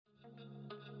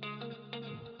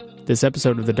This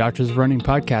episode of the Doctors of Running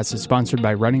podcast is sponsored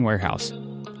by Running Warehouse.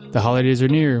 The holidays are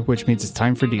near, which means it's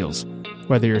time for deals.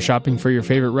 Whether you're shopping for your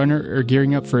favorite runner or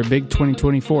gearing up for a big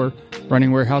 2024,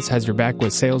 Running Warehouse has your back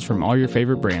with sales from all your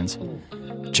favorite brands.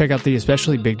 Check out the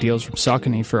especially big deals from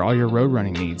Saucony for all your road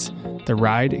running needs. The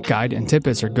Ride, Guide, and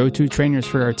Tippus are go-to trainers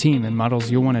for our team and models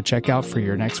you'll want to check out for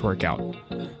your next workout.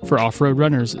 For off-road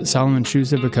runners, Salomon shoes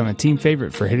have become a team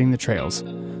favorite for hitting the trails.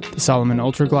 The Salomon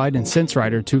Ultra Glide and Sense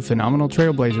Ride are two phenomenal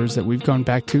trailblazers that we've gone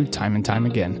back to time and time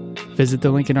again. Visit the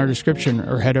link in our description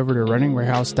or head over to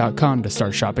runningwarehouse.com to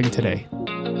start shopping today.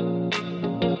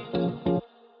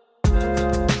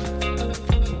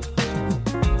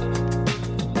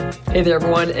 Hey there,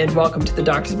 everyone, and welcome to the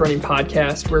Doctors of Running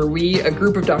podcast, where we, a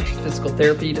group of doctors of physical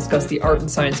therapy, discuss the art and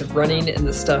science of running and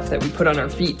the stuff that we put on our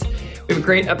feet. We have a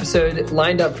great episode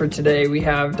lined up for today. We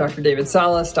have Dr. David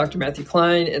Salas, Dr. Matthew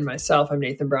Klein, and myself. I'm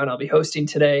Nathan Brown. I'll be hosting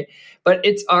today. But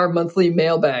it's our monthly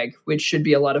mailbag, which should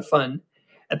be a lot of fun.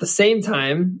 At the same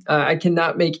time, I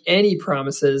cannot make any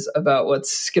promises about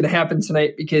what's going to happen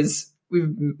tonight because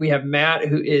we have Matt,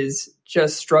 who is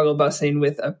just struggle busing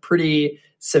with a pretty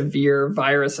severe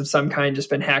virus of some kind,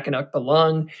 just been hacking up a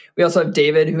lung. We also have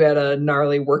David, who had a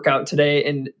gnarly workout today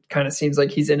and kind of seems like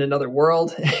he's in another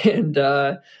world. And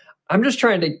I'm just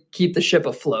trying to keep the ship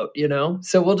afloat, you know?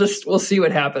 So we'll see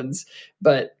what happens,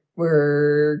 but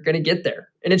we're going to get there.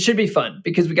 And it should be fun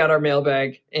because we got our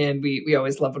mailbag and we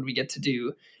always love when we get to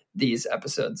do these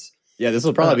episodes. Yeah, this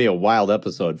will probably be a wild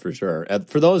episode for sure.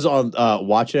 For those on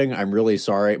watching, I'm really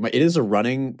sorry. It is a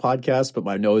running podcast, but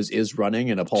my nose is running,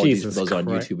 and apologies for those on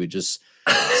YouTube who just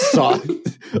saw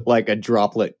like a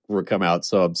droplet come out.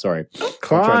 So I'm sorry.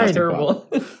 Terrible.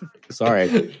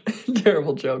 Sorry.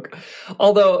 Terrible joke.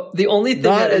 Although the only thing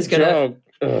that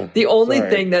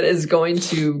is going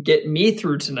to get me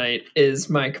through tonight is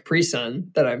my Capri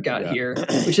Sun that I've got here,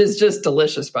 which is just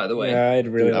delicious, by the way. Yeah, I'd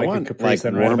really like a Capri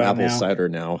Sun warm right apple now. cider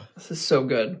now. This is so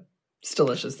good. It's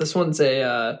delicious. This one's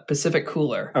a Pacific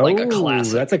Cooler, like a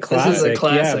classic. That's a classic. This is a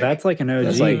classic. Yeah, that's like an OG.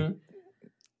 That's like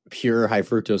pure high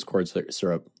fructose corn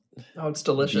syrup. Oh, it's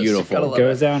delicious. Beautiful. It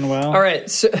goes down well. All right.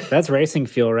 So, that's racing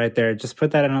fuel right there. Just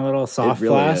put that in a little soft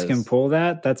really flask is. and pull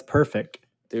that. That's perfect.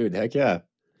 Dude, heck yeah.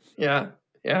 Yeah.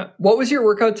 What was your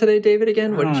workout today, David,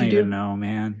 again? What did you do? I don't even know,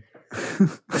 man.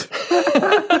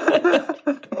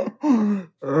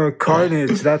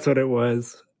 Carnage, that's what it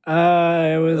was.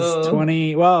 It was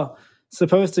 20, well,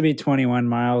 supposed to be 21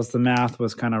 miles. The math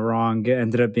was kind of wrong. It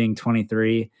ended up being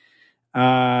 23.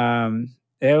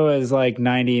 It was like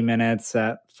 90 minutes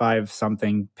at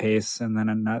 5-something pace, and then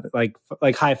another like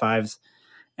high fives,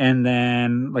 and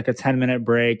then like a 10-minute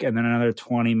break, and then another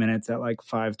 20 minutes at like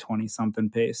 5:20 something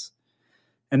pace.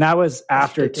 And that was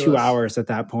after 2 hours at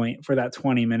that point for that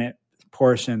 20-minute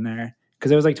portion there.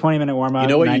 Because it was like 20-minute warm-up,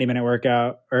 90-minute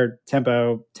workout, or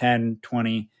tempo, 10,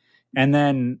 20. And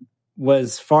then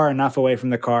was far enough away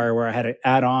from the car where I had to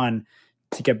add on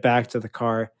to get back to the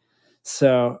car.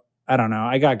 So, I don't know.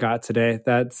 I got today.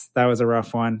 That was a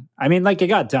rough one. I mean, like, it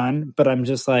got done, but I'm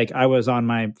just like, I was on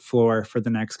my floor for the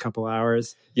next couple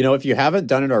hours. You know, if you haven't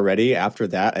done it already, after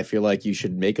that, I feel like you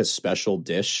should make a special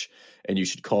dish. And you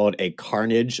should call it a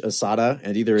carnage asada.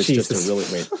 And either it's just a really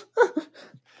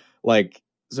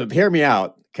so hear me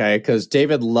out, okay? Because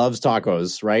David loves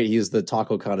tacos, right? He's the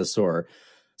taco connoisseur.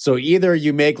 So either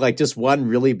you make like just one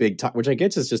really big taco, which I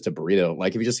guess is just a burrito.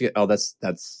 Like if you just get,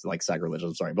 that's like sacrilegious.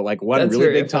 I'm sorry, but like one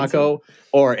really big taco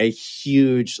or a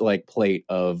huge like plate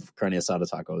of carne asada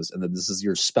tacos, and then this is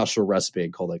your special recipe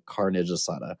called a carnage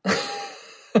asada.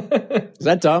 Is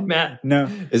that dumb? Matt? No.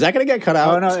 Is that going to get cut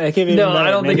out? Oh, no. I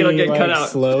don't think it'll get cut out.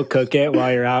 Slow cook it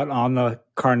while you're out on the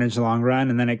Carnage long run,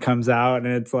 and then it comes out and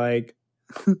it's like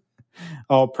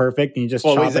all perfect. And you just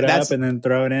chop it up and then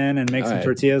throw it in and make some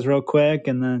tortillas real quick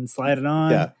and then slide it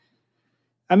on. Yeah.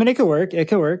 I mean, it could work.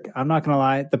 I'm not going to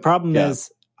lie. The problem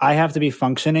is I have to be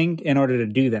functioning in order to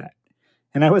do that.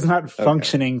 And I was not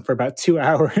functioning for about 2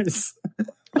 hours.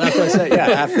 That's what I said. Yeah.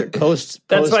 After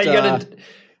That's why you got to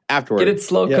afterward. Get it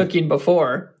slow cooking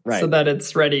before so that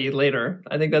it's ready later.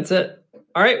 I think that's it.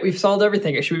 All right, we've solved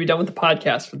everything. Should we be done with the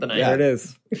podcast for the night? Yeah, there it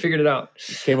is. We figured it out.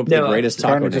 Came up with the greatest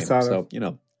taco name. So, you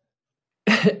know.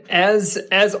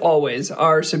 As always,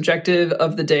 our subjective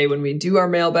of the day when we do our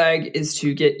mailbag is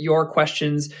to get your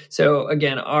questions. So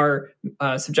again, our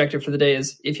subjective for the day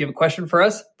is if you have a question for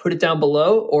us, put it down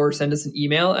below or send us an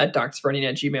email at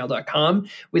doctorsrunning@gmail.com.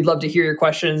 We'd love to hear your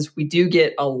questions. We do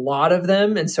get a lot of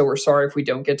them, and so we're sorry if we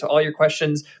don't get to all your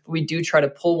questions, but we do try to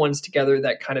pull ones together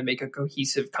that kind of make a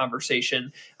cohesive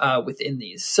conversation within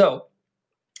these. So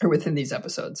or within these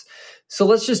episodes. So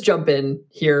let's just jump in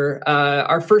here.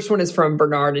 Our first one is from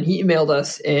Bernard, and he emailed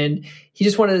us, and he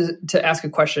just wanted to ask a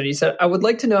question. He said, I would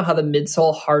like to know how the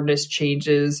midsole hardness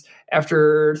changes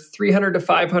after 300 to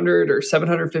 500 or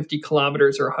 750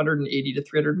 kilometers or 180 to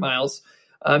 300 miles.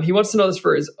 He wants to know this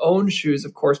for his own shoes,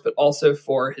 of course, but also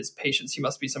for his patients. He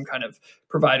must be some kind of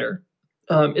provider.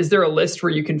 Is there a list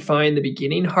where you can find the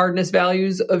beginning hardness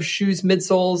values of shoes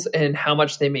midsoles and how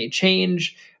much they may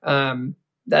change?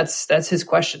 That's his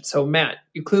question. So Matt,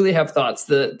 you clearly have thoughts.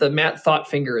 The Matt thought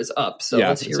finger is up. So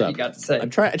let's hear what you got to say. I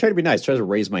try to be nice. Try to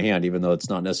raise my hand, even though it's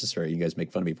not necessary. You guys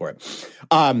make fun of me for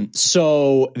it.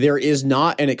 So there is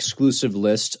not an exclusive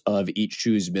list of each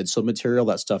shoe's midsole material.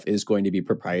 That stuff is going to be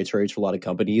proprietary to a lot of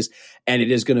companies, and it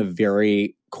is going to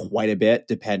vary quite a bit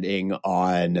depending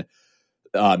on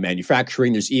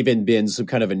manufacturing. There's even been some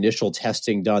kind of initial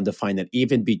testing done to find that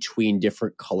even between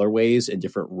different colorways and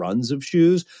different runs of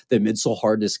shoes, the midsole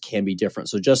hardness can be different.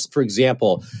 So just for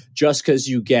example, just because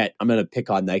you get, I'm going to pick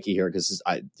on Nike here because it's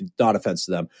not offense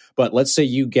to them, but let's say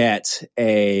you get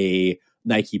a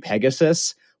Nike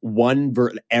Pegasus,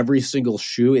 every single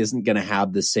shoe isn't going to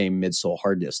have the same midsole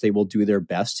hardness. They will do their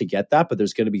best to get that, but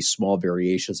there's going to be small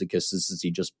variations of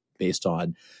consistency just based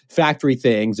on factory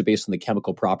things, based on the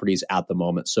chemical properties at the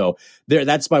moment. So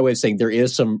that's my way of saying there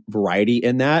is some variety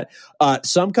in that.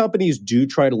 Some companies do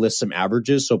try to list some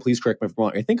averages, so please correct me if I'm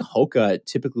wrong. I think Hoka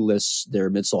typically lists their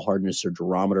midsole hardness or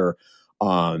durometer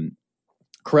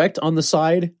correct on the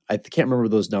side. I can't remember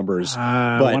those numbers.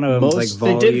 But one of them was like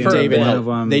volume. They did for David, one of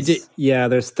them. They did. Yeah,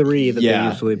 there's 3 that they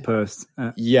usually post.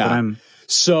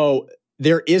 So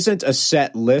there isn't a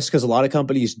set list because a lot of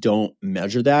companies don't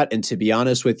measure that. And to be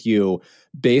honest with you,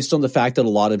 based on the fact that a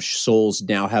lot of soles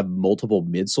now have multiple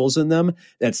midsoles in them,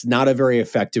 that's not a very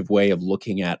effective way of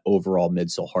looking at overall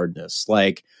midsole hardness.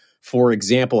 Like, for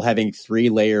example, having 3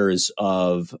 layers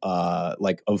of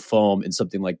foam in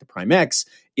something like the Prime X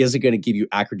isn't going to give you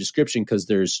accurate description because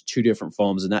there's 2 different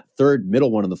foams, and that third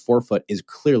middle one on the forefoot is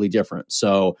clearly different.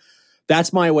 So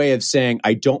that's my way of saying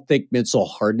I don't think midsole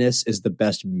hardness is the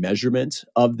best measurement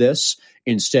of this.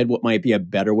 Instead, what might be a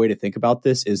better way to think about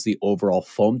this is the overall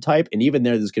foam type. And even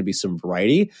there's going to be some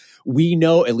variety. We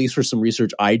know, at least for some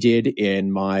research I did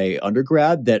in my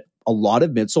undergrad, that a lot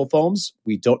of midsole foams,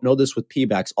 we don't know this with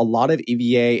Pebax, a lot of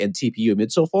EVA and TPU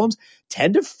midsole foams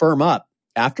tend to firm up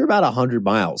after about 100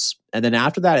 miles. And then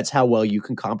after that, it's how well you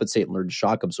can compensate and learn to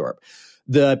shock absorb.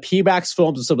 The Pebax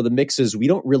foams and some of the mixes, we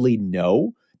don't really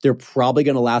know. They're probably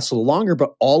going to last a little longer,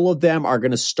 but all of them are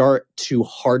going to start to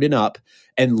harden up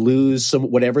and lose some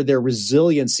whatever their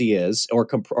resiliency is, or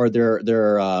their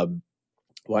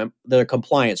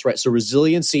compliance, right? So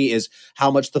resiliency is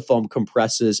how much the foam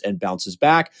compresses and bounces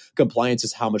back. Compliance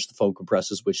is how much the foam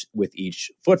compresses with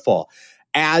each footfall.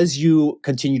 As you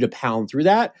continue to pound through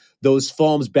that, those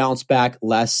foams bounce back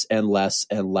less and less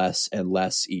and less and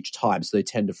less each time. So they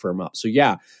tend to firm up. So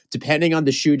yeah, depending on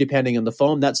the shoe, depending on the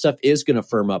foam, that stuff is going to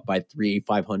firm up by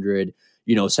 500,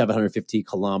 750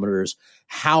 kilometers.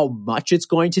 How much it's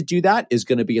going to do that is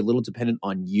going to be a little dependent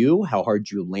on you, how hard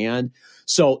you land.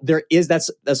 So that's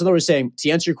another way of saying, to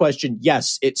answer your question,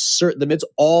 yes, it's certain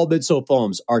all midsole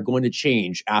foams are going to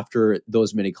change after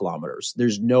those many kilometers.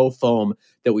 There's no foam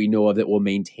that we know of that will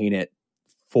maintain it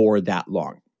for that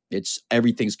long.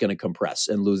 Everything's going to compress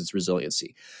and lose its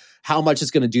resiliency. How much it's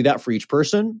going to do that for each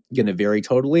person, going to vary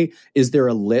totally. Is there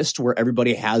a list where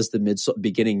everybody has the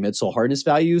beginning midsole hardness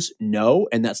values? No,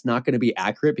 and that's not going to be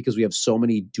accurate because we have so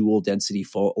many dual density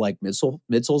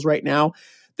midsoles right now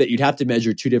that you'd have to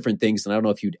measure 2 different things. And I don't know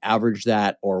if you'd average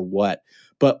that or what.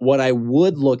 But what I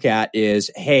would look at is,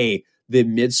 hey, the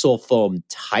midsole foam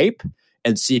type,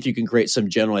 and see if you can create some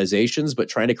generalizations. But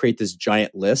trying to create this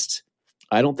giant list,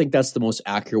 I don't think that's the most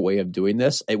accurate way of doing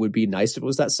this. It would be nice if it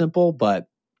was that simple, but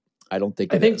I don't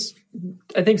think it is.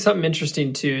 I think something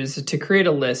interesting too is to create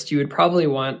a list, you would probably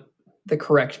want the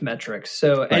correct metrics.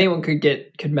 So anyone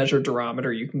could measure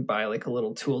durometer. You can buy like a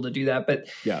little tool to do that. But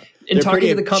yeah, they're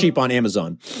talking to cheap on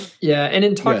Amazon. Yeah, and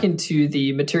in talking to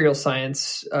the material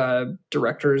science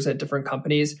directors at different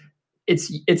companies,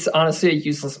 it's honestly a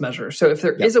useless measure. So if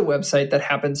there is a website that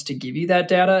happens to give you that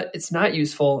data, it's not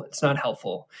useful. It's not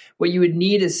helpful. What you would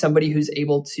need is somebody who's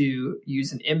able to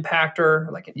use an impactor,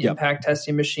 like an impact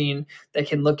testing machine that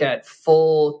can look at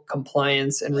full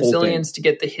compliance and resilience to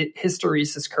get the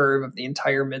hysteresis curve of the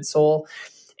entire midsole,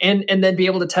 and then be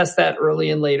able to test that early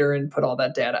and later and put all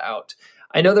that data out.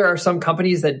 I know there are some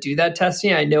companies that do that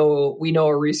testing. We know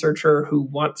a researcher who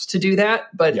wants to do that,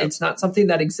 but it's not something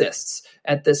that exists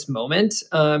at this moment.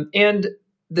 And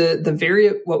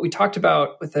what we talked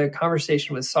about with the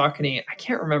conversation with Saucony, I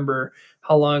can't remember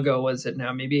how long ago was it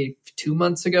now? Maybe 2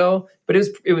 months ago, but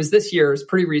it was this year. It was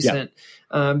pretty recent.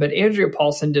 Yeah. But Andrea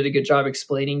Paulson did a good job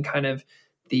explaining kind of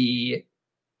the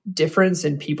difference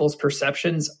in people's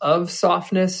perceptions of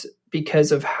softness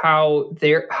because of how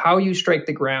you strike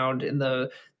the ground and the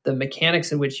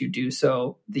mechanics in which you do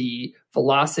so, the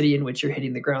velocity in which you're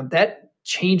hitting the ground. That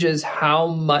changes how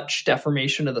much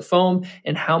deformation of the foam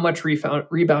and how much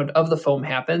rebound of the foam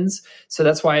happens. So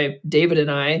that's why David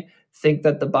and I think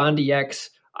that the Bondi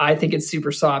X, I think it's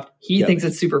super soft. He thinks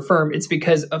it's super firm. It's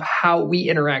because of how we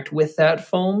interact with that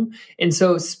foam. And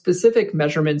so specific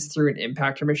measurements through an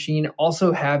impactor machine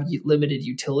also have limited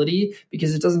utility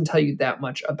because it doesn't tell you that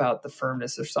much about the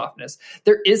firmness or softness.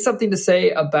 There is something to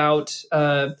say about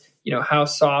how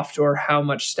soft or how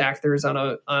much stack there is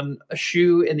on a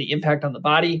shoe and the impact on the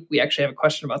body. We actually have a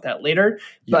question about that later.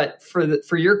 Yeah. But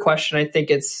for your question, I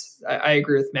think I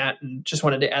agree with Matt, and just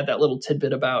wanted to add that little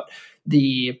tidbit about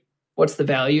what's the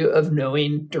value of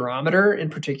knowing durometer in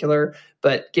particular,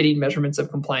 but getting measurements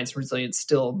of compliance and resilience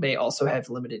still may also have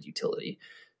limited utility.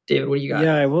 David, what do you got?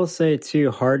 Yeah, I will say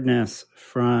too, hardness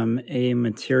from a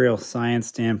material science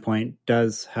standpoint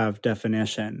does have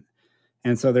definition.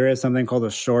 And so there is something called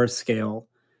a Shore scale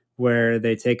where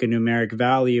they take a numeric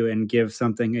value and give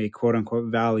something a quote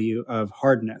unquote value of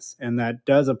hardness. And that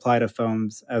does apply to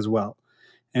foams as well.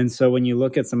 And so when you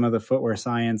look at some of the footwear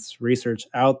science research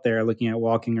out there, looking at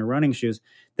walking or running shoes,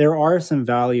 there are some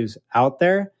values out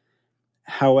there.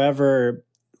 However,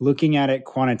 looking at it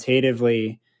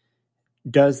quantitatively,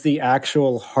 does the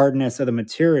actual hardness of the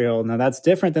material, now that's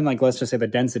different than let's just say the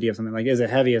density of something. Is it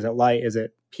heavy? Is it light? Is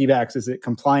it P-backs? Is it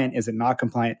compliant? Is it not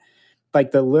compliant?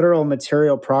 The literal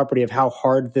material property of how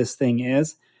hard this thing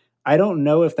is, I don't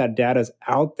know if that data is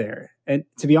out there. And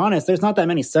to be honest, there's not that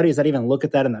many studies that even look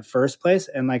at that in the first place.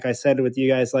 And like I said with you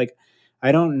guys,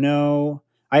 I don't know.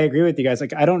 I agree with you guys.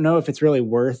 I don't know if it's really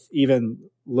worth even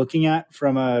looking at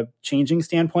from a changing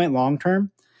standpoint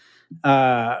long-term.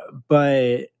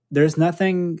 But there's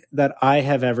nothing that I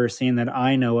have ever seen that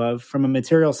I know of from a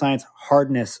material science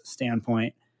hardness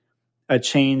standpoint, a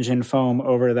change in foam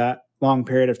over that long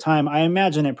period of time. I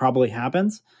imagine it probably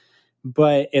happens,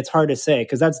 but it's hard to say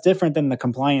because that's different than the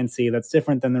compliancy. That's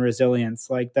different than the resilience.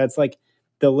 That's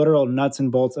the literal nuts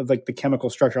and bolts of the chemical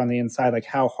structure on the inside.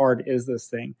 How hard is this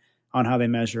thing on how they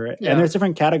measure it? Yeah. And there's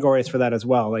different categories for that as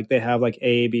well. They have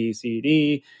A, B, C,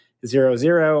 D, 0,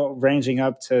 0, ranging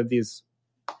up to these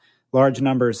large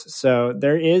numbers. So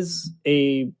there is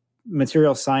a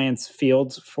material science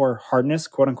field for hardness,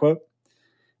 quote unquote.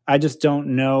 I just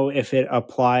don't know if it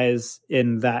applies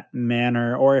in that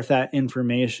manner or if that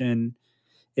information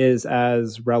is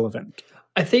as relevant.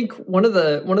 I think one of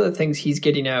the things he's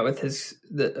getting at with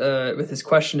his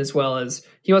question as well is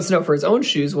he wants to know for his own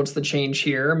shoes, what's the change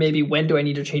here? Maybe when do I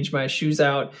need to change my shoes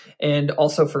out? And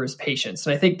also for his patients.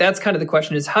 And I think that's kind of the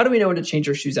question is how do we know when to change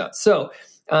our shoes out? So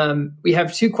we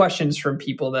have two questions from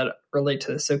people that relate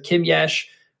to this. So Kim Yesh,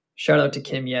 shout out to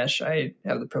Kim Yesh. I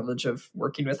have the privilege of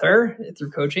working with her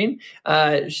through coaching.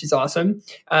 She's awesome.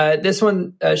 This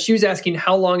one, she was asking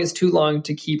how long is too long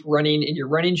to keep running in your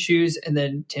running shoes? And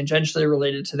then tangentially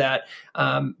related to that,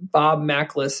 Bob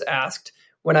Mackless asked,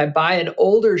 when I buy an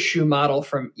older shoe model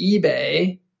from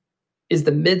eBay, is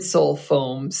the midsole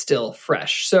foam still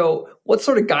fresh? So what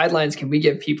sort of guidelines can we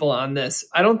give people on this?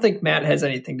 I don't think Matt has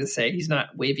anything to say. He's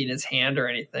not waving his hand or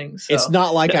anything. So. It's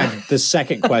not like the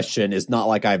second question is not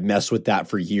like I've messed with that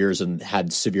for years and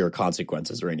had severe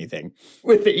consequences or anything.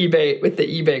 With the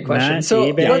eBay question. Matt,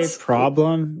 so eBay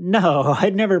problem? No,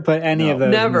 I'd never put any of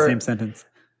those in the same sentence.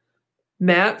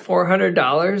 Matt, $400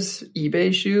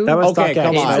 eBay shoe? That was StockX.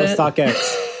 Come on. That was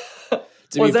StockX.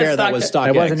 To be fair, that was StockX.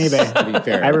 It wasn't eBay. To be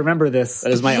fair, I remember this.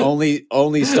 That is my only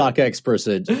StockX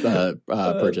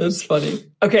purchase. That's funny.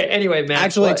 Okay. Anyway, Matt.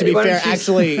 Actually, to be fair,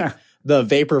 the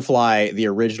Vaporfly, the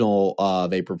original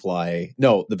Vaporfly,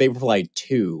 no, the Vaporfly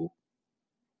 2,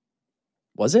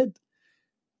 was it?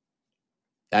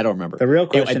 I don't remember. The real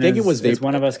question is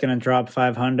one of us going to drop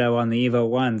 $500 on the Evo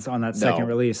 1s on that second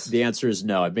release? The answer is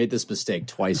no. I've made this mistake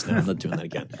twice now. I'm not doing that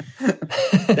again.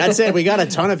 That said, we got a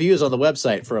ton of views on the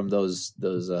website from those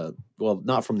well,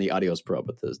 not from the Adios Pro,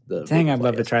 but the dang, I'd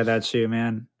love to try that shoe,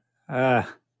 man. The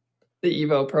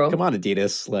Evo Pro. Come on,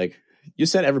 Adidas. You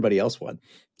said everybody else won.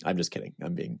 I'm just kidding.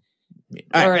 I'm being mean.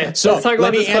 All right. So let's talk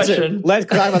about this question. Let's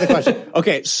talk about the question.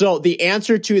 Okay. So the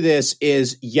answer to this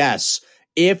is yes.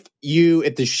 If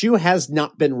the shoe has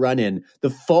not been run in, the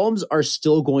foams are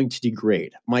still going to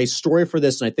degrade. My story for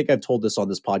this, and I think I've told this on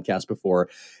this podcast before,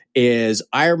 is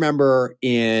I remember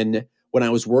when I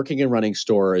was working in running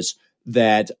stores,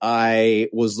 that I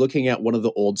was looking at one of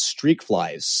the old Streak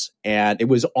Flies, and it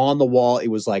was on the wall. It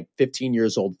was like 15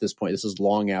 years old at this point. This is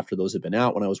long after those had been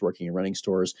out when I was working in running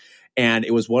stores. And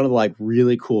it was one of the like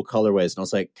really cool colorways. And I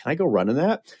was like, can I go run in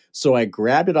that? So I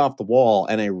grabbed it off the wall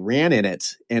and I ran in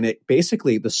it. And it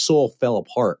basically, the sole fell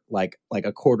apart like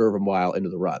a quarter of a mile into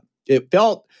the run. It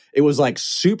was like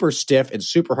super stiff and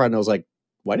super hard. And I was like,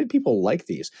 why did people like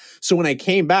these? So when I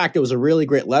came back, it was a really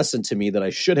great lesson to me that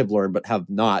I should have learned, but have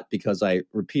not, because I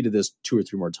repeated this 2 or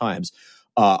 3 more times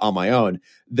on my own,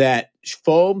 that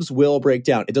foams will break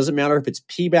down. It doesn't matter if it's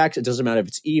P-backs. It doesn't matter if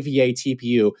it's EVA,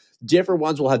 TPU. Different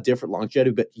ones will have different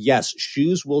longevity, but yes,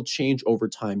 shoes will change over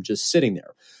time just sitting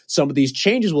there. Some of these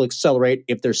changes will accelerate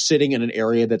if they're sitting in an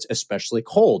area that's especially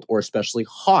cold or especially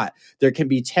hot. There can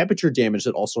be temperature damage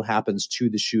that also happens to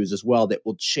the shoes as well that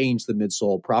will change the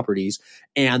midsole properties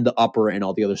and the upper and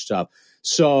all the other stuff.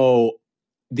 So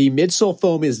the midsole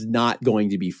foam is not going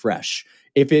to be fresh.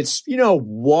 If it's,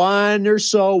 1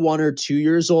 or 2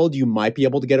 years old, you might be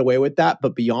able to get away with that.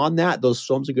 But beyond that, those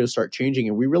foams are going to start changing.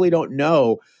 And we really don't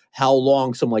know how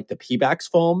long some like the P-backs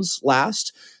foams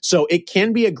last. So it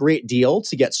can be a great deal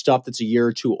to get stuff that's a year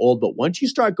or two old. But once you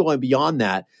start going beyond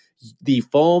that, the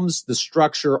foams, the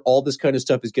structure, all this kind of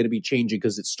stuff is going to be changing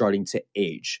because it's starting to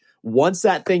age. Once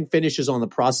that thing finishes on the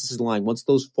processing line, once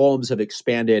those foams have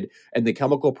expanded and the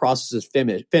chemical process is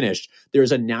finished,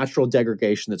 there's a natural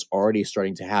degradation that's already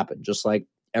starting to happen, just like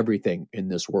everything in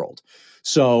this world.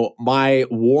 So my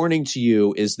warning to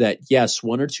you is that, yes,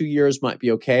 1 or 2 years might be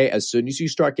okay. As soon as you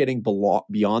start getting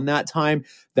beyond that time,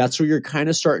 that's where you're kind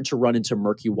of starting to run into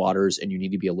murky waters and you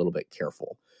need to be a little bit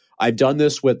careful. I've done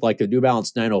this with like the New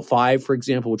Balance 905, for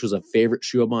example, which was a favorite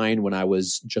shoe of mine when I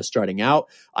was just starting out.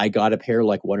 I got a pair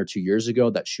like 1 or 2 years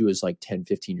ago. That shoe is like 10,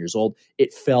 15 years old.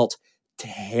 It felt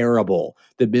terrible.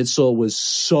 The midsole was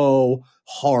so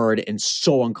hard and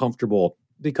so uncomfortable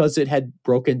because it had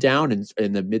broken down and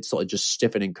the midsole had just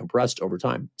stiffened and compressed over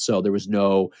time. So there was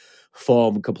no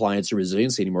foam compliance or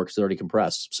resiliency anymore because it's already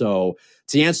compressed. So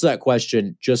to answer that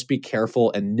question, just be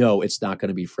careful and no, it's not going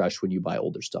to be fresh when you buy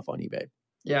older stuff on eBay.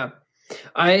 Yeah.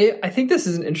 I think this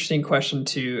is an interesting question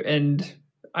too. And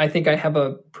I think I have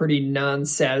a pretty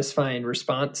non-satisfying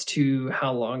response to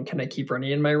how long can I keep running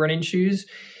in my running shoes.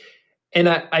 And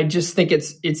I just think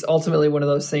it's ultimately one of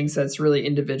those things that's really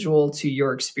individual to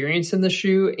your experience in the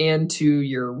shoe and to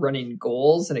your running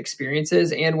goals and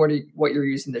experiences and what you're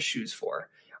using the shoes for.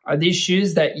 Are these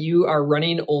shoes that you are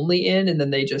running only in and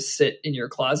then they just sit in your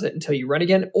closet until you run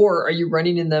again? Or are you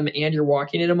running in them and you're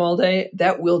walking in them all day?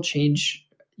 That will change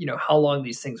how long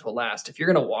these things will last. If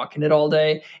you're going to walk in it all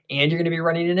day and you're going to be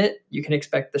running in it, you can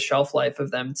expect the shelf life of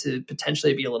them to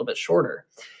potentially be a little bit shorter.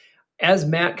 As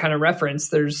Matt kind of referenced,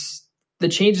 there's the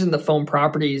changes in the foam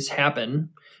properties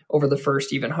happen over the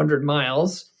first even 100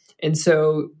 miles. And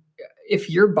so if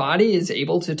your body is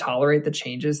able to tolerate the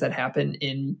changes that happen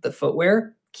in the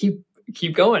footwear, keep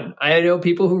going. I know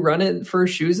people who run it for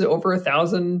shoes over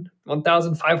 1,000,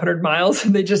 1,500 miles,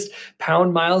 and they just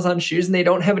pound miles on shoes and they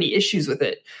don't have any issues with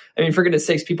it. I mean, for goodness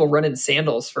sakes, people run in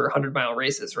sandals for 100-mile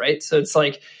races, right? So it's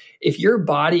like, if your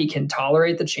body can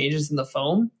tolerate the changes in the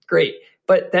foam, great.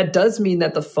 But that does mean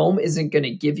that the foam isn't going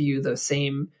to give you the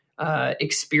same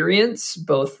experience,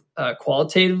 both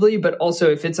qualitatively, but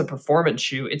also if it's a performance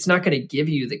shoe, it's not going to give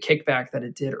you the kickback that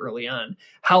it did early on.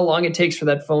 How long it takes for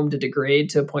that foam to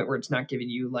degrade to a point where it's not giving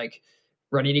you like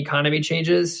running economy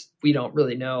changes, we don't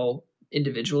really know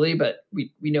individually, but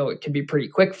we know it can be pretty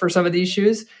quick for some of these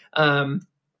shoes.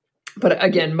 But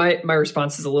again, my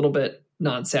response is a little bit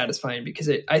non-satisfying because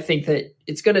I think that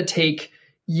it's going to take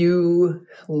you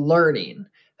learning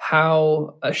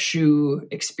how a shoe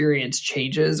experience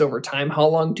changes over time. How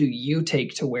long do you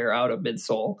take to wear out a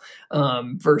midsole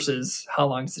versus how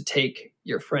long does it take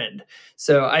your friend?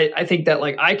 So I think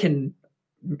that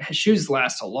shoes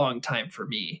last a long time for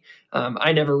me.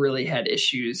 I never really had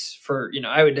issues for,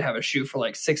 I would have a shoe for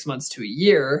like 6 months to a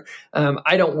year.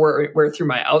 I don't wear through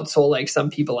my outsole like some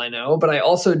people I know, but I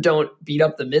also don't beat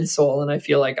up the midsole and I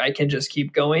feel like I can just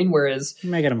keep going. Whereas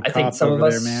I think some of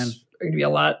us are going to be a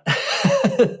lot,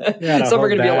 some are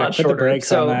going to be a lot shorter. Put the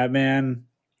brakes on that, man.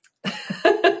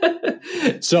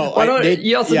 So why don't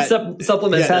you also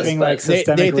supplement having like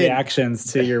systemic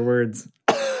reactions to your words.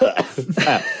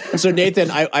 So Nathan,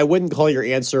 I wouldn't call your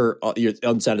answer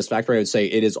unsatisfactory. I would say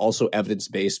it is also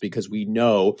evidence-based because we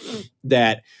know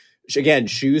that, again,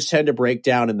 shoes tend to break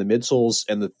down in the midsoles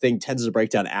and the thing tends to break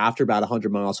down after about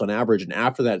 100 miles on average. And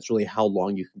after that, it's really how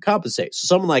long you can compensate. So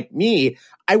someone like me,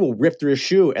 I will rip through a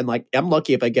shoe and I'm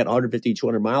lucky if I get 150,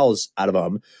 200 miles out of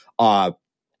them.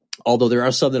 Although there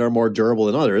are some that are more durable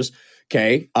than others.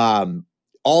 Okay.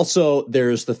 Also,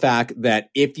 there's the fact that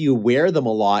if you wear them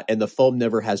a lot and the foam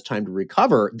never has time to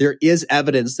recover, there is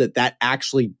evidence that that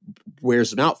actually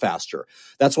wears them out faster.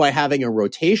 That's why having a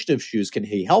rotation of shoes can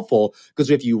be helpful,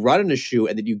 because if you run in a shoe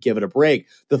and then you give it a break,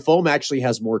 the foam actually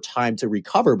has more time to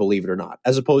recover, believe it or not,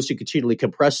 as opposed to continually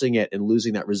compressing it and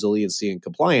losing that resiliency and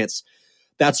compliance.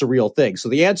 That's a real thing. So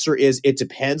the answer is it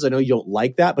depends. I know you don't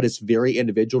like that, but it's very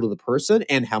individual to the person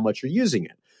and how much you're using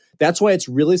it. That's why it's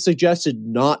really suggested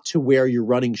not to wear your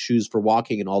running shoes for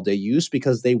walking and all day use,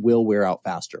 because they will wear out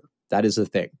faster. That is a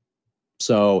thing.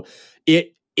 So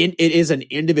it is an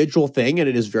individual thing, and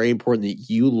it is very important that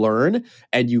you learn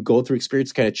and you go through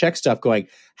experience, kind of check stuff going,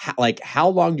 how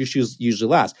long do shoes usually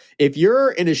last? If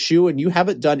you're in a shoe and you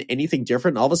haven't done anything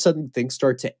different, all of a sudden things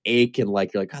start to ache and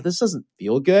you're like, oh, this doesn't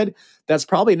feel good. That's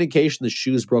probably an indication the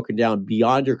shoe is broken down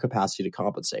beyond your capacity to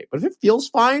compensate. But if it feels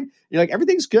fine, you're like,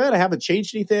 everything's good, I haven't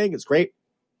changed anything, it's great.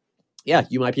 Yeah,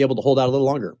 you might be able to hold out a little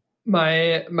longer.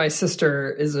 My sister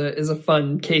is a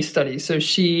fun case study. So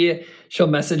she'll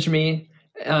message me.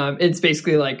 It's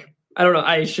basically like, I don't know,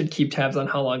 I should keep tabs on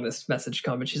how long this message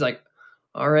comes. And she's like,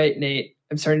 all right, Nate,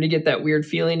 I'm starting to get that weird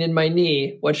feeling in my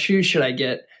knee. What shoes should I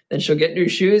get? Then she'll get new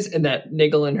shoes and that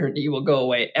niggle in her knee will go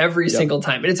away every single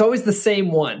time. And it's always the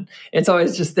same one. It's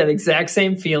always just that exact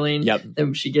same feeling.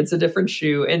 Then she gets a different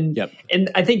shoe. And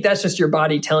I think that's just your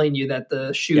body telling you that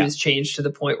the shoe has changed to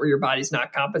the point where your body's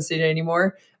not compensating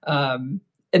anymore.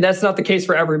 And that's not the case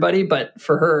for everybody, but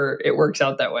for her, it works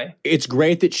out that way. It's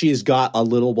great that she's got a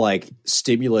little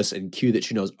stimulus and cue that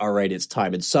she knows, all right, it's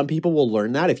time. And some people will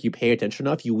learn that. If you pay attention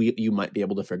enough, you might be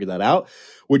able to figure that out,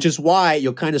 which is why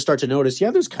you'll kind of start to notice,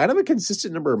 there's kind of a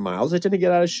consistent number of miles I tend to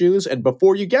get out of shoes. And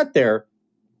before you get there,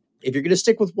 if you're going to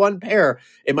stick with one pair,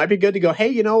 it might be good to go,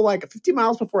 hey, 50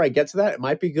 miles before I get to that, it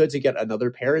might be good to get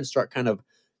another pair and start kind of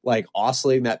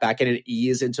oscillating that back in and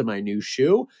ease into my new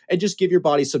shoe, and just give your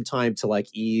body some time to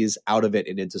ease out of it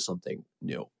and into something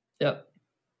new. Yep.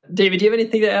 David, do you have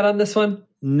anything to add on this one?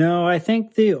 No, I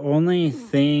think the only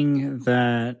thing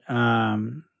that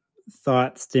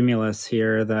thought stimulus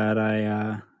here that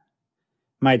I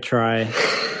might try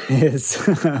is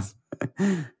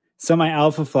so my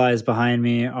alpha flies behind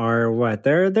me are what?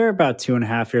 They're about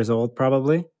 2.5 years old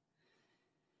probably.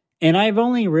 And I've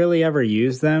only really ever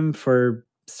used them for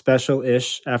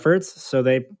special-ish efforts. So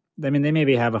they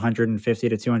maybe have 150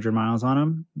 to 200 miles on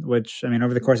them, which,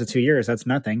 over the course of 2 years, that's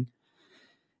nothing,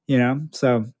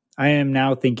 So I am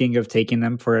now thinking of taking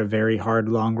them for a very hard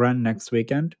long run next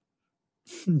weekend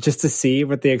just to see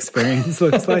what the experience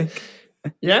looks like.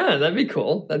 Yeah, that'd be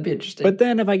cool. That'd be interesting. But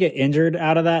then if I get injured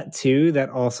out of that too, that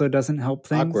also doesn't help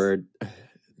things. Awkward.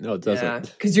 No, it doesn't. Yeah,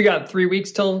 because you got 3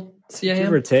 weeks till CIM?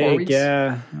 Give or take,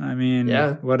 yeah.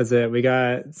 What is it? We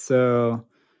got,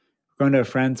 going to a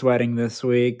friend's wedding this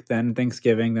week, then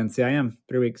Thanksgiving, then CIM,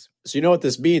 3 weeks. So you know what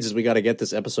this means is we got to get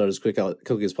this episode as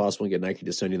quickly as possible and get Nike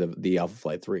to send you the Alpha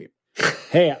Flight 3.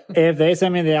 Hey, if they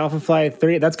send me the Alpha Flight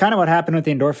 3, that's kind of what happened with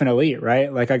the Endorphin Elite, right?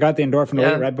 I got the Endorphin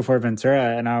Elite right before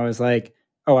Ventura, and I was like,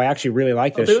 oh, I actually really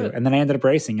like this shoe. And then I ended up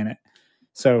racing in it.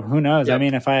 So who knows? Yep.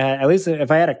 If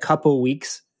I had a couple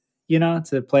weeks,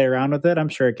 to play around with it, I'm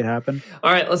sure it could happen.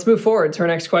 All right, let's move forward to our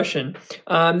next question.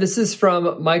 This is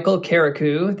from Michael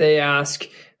Karaku. They ask,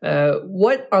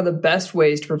 what are the best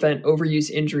ways to prevent overuse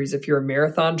injuries if you're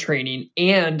marathon training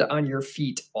and on your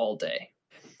feet all day?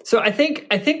 So I think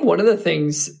one of the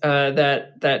things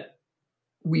that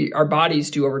our bodies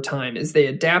do over time is they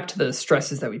adapt to the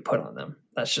stresses that we put on them.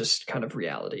 That's just kind of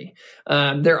reality.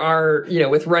 There are,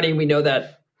 with running, we know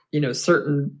that,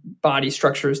 certain body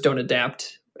structures don't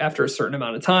adapt after a certain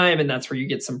amount of time, and that's where you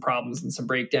get some problems and some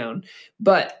breakdown.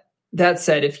 But that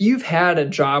said, if you've had a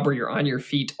job where you're on your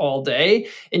feet all day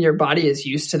and your body is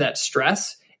used to that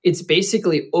stress, it's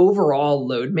basically overall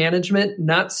load management,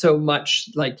 not so much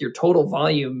your total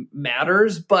volume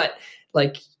matters, but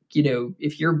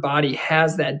if your body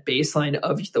has that baseline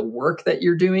of the work that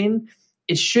you're doing,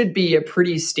 it should be a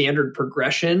pretty standard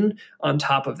progression on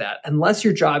top of that. Unless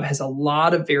your job has a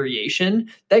lot of variation,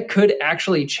 that could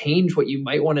actually change what you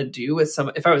might want to do with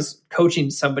if I was coaching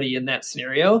somebody in that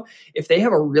scenario, if they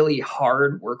have a really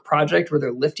hard work project where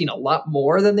they're lifting a lot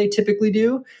more than they typically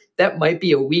do, that might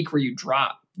be a week where you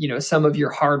drop, some of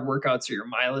your hard workouts or your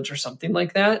mileage or something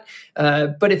like that.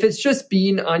 But if it's just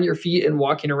being on your feet and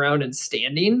walking around and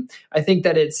standing, I think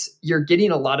that you're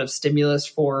getting a lot of stimulus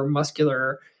for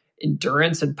muscular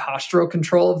endurance and postural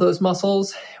control of those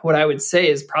muscles. What I would say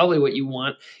is probably what you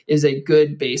want is a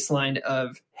good baseline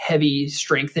of heavy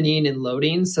strengthening and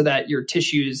loading so that your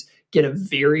tissues get a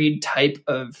varied type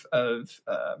of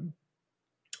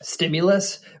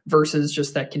stimulus versus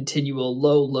just that continual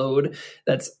low load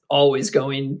that's always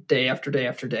going day after day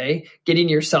after day. Getting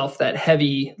yourself that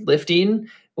heavy lifting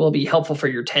will be helpful for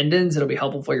your tendons. It'll be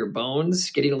helpful for your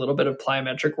bones. Getting a little bit of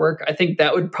plyometric work. I think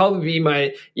that would probably be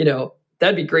my,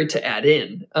 that'd be great to add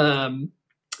in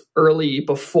early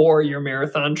before your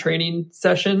marathon training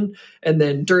session. And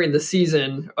then during the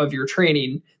season of your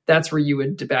training, that's where you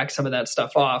would back some of that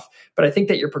stuff off. But I think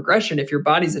that your progression, if your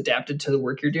body's adapted to the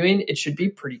work you're doing, it should be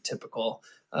pretty typical.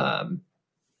 Do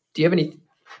you have any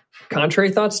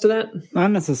contrary thoughts to that?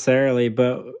 Not necessarily,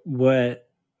 but what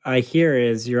I hear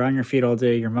is you're on your feet all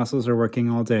day, your muscles are working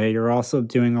all day, you're also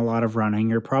doing a lot of running,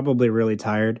 you're probably really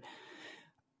tired.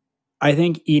 I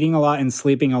think eating a lot and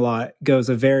sleeping a lot goes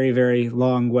a very, very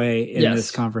long way in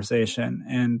this conversation.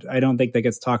 And I don't think that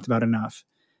gets talked about enough.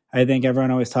 I think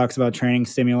everyone always talks about training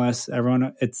stimulus.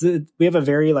 We have a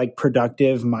very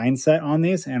productive mindset on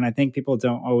these. And I think people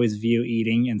don't always view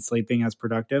eating and sleeping as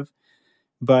productive,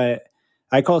 but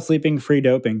I call sleeping free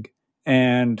doping.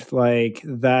 And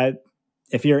that,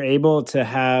 if you're able to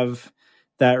have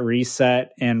that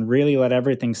reset and really let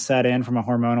everything set in from a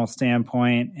hormonal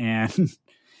standpoint and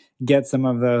get some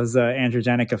of those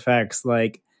androgenic effects,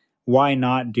 why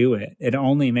not do it? It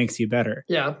only makes you better.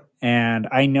 Yeah. And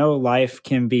I know life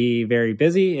can be very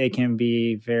busy. It can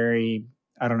be very,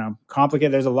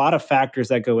 complicated. There's a lot of factors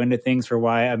that go into things for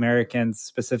why Americans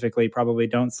specifically probably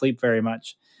don't sleep very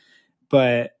much.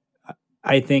 But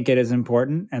I think it is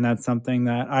important. And that's something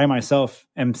that I myself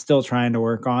am still trying to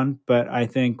work on. But I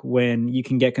think when you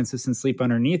can get consistent sleep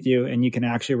underneath you and you can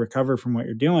actually recover from what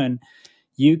you're doing,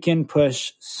 you can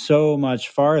push so much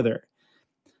farther.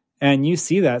 And you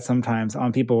see that sometimes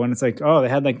on people when it's they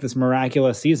had this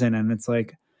miraculous season, and it's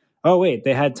oh, wait,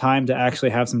 they had time to actually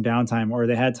have some downtime, or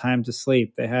they had time to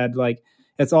sleep. They had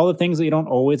it's all the things that you don't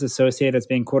always associate as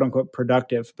being quote unquote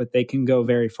productive, but they can go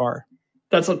very far.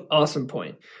 That's an awesome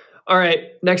point. All right,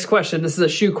 next question. This is a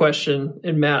shoe question.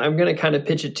 And Matt, I'm going to kind of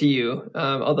pitch it to you,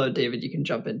 although David, you can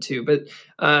jump in too. But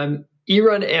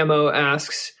E-Run Ammo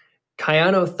asks,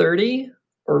 Kayano 30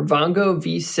 or Vongo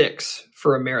V6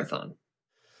 for a marathon?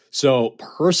 So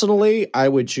personally, I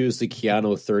would choose the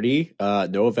Kayano 30.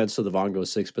 No offense to the Vongo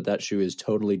 6, but that shoe is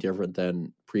totally different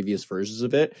than previous versions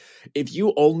of it. If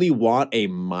you only want a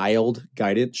mild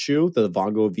guidance shoe, the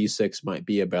Vongo V6 might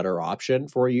be a better option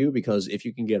for you, because if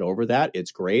you can get over that,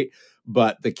 it's great.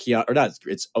 But the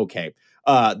it's okay.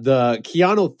 The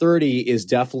Kayano 30 is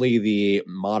definitely the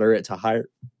moderate to higher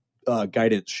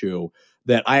guidance shoe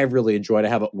that I have really enjoyed. I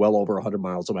have well over 100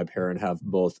 miles on my pair and have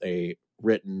both a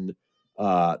written,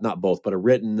 not both, but a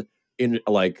written in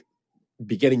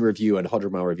beginning review and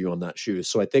 100-mile review on that shoe.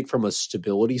 So I think from a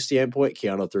stability standpoint,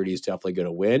 Kayano 30 is definitely going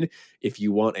to win. If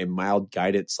you want a mild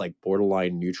guidance,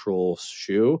 borderline neutral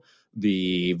shoe,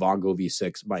 the Vongo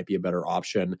V6 might be a better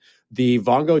option. The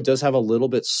Vongo does have a little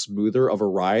bit smoother of a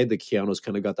ride. The Kayano's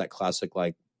kind of got that classic,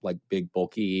 big,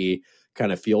 bulky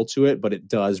kind of feel to it, but it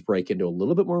does break into a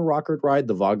little bit more rockard ride.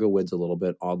 The Vongo wins a little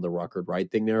bit on the rockard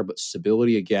ride thing there, but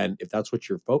stability, again, if that's what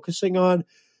you're focusing on,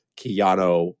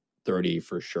 Kayano 30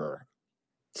 for sure.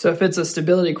 So if it's a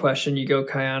stability question, you go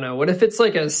Kayano. What if it's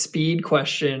a speed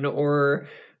question or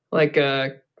a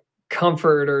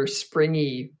comfort or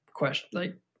springy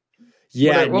question?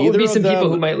 What would be some people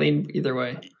who might lean either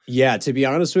way? Yeah, to be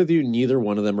honest with you, neither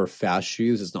one of them are fast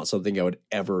shoes. It's not something I would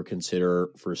ever consider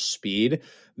for speed.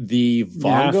 The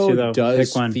Vongo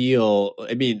does feel,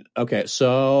 okay,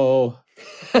 so...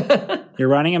 You're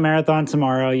running a marathon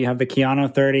tomorrow. You have the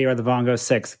Kayano 30 or the Vongo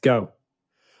 6. Go.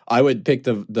 I would pick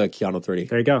the Kayano 30.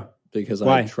 There you go. Because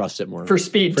Why? I trust it more. For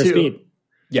speed, too. Speed.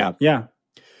 Yeah. Yeah.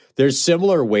 There's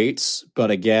similar weights,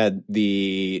 but again,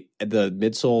 the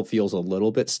midsole feels a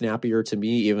little bit snappier to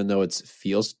me, even though it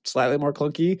feels slightly more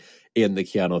clunky in the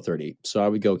Kayano 30. So I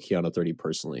would go Kayano 30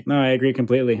 personally. No, I agree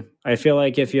completely. I feel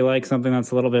like if you like something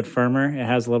that's a little bit firmer, it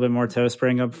has a little bit more toe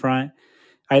spring up front.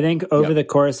 I think over the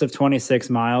course of 26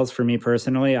 miles, for me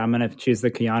personally, I'm going to choose the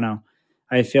Kayano.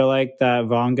 I feel like that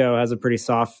Vongo has a pretty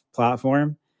soft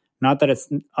platform. Not that it's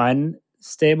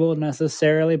unstable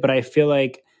necessarily, but I feel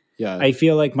like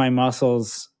my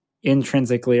muscles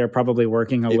intrinsically are probably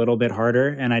working a little bit harder,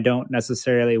 and I don't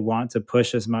necessarily want to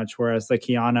push as much. Whereas the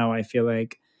Kayano, I feel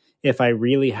like if I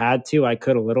really had to, I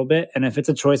could a little bit. And if it's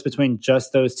a choice between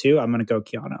just those two, I'm going to go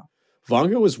Kayano.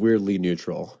 Vongo was weirdly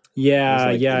neutral.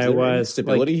 Yeah, it was.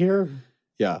 Stability here?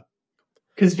 Yeah.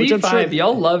 Because V5,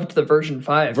 y'all loved the version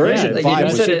 5. Version 5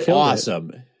 was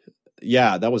awesome.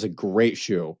 Yeah, that was a great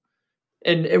shoe.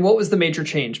 And what was the major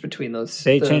change between those?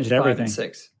 They changed everything. 5 and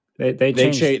 6. They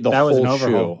changed the that whole was an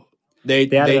overhaul. shoe. They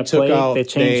added a took plate, out. they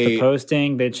changed the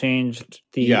posting, they changed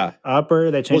the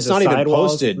upper, they changed it's not the even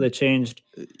sidewalls, posted. they changed.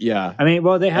 Yeah, I mean,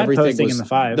 well, they had everything posting was, in the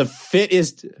 5. The fit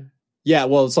is. Yeah,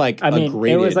 well, it's like I mean,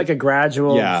 graded, it was like a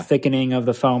gradual thickening of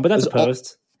the foam, but that's a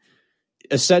post.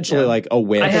 Essentially, like a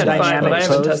way. I had 5, but I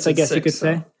haven't post, tested I guess 6, you could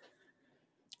say.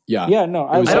 Yeah, no,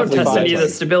 I don't test any of the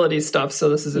like, stability stuff, so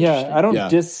this is interesting. I don't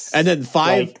and then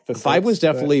 5 was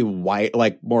definitely but... white,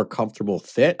 like more comfortable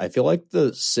fit. I feel like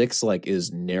the 6 like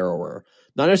is narrower,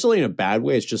 not necessarily in a bad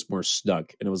way. It's just more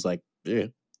snug, and it was like,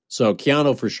 so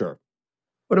Keanu for sure.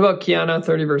 What about Keanu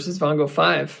 30 versus Vongo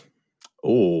 5?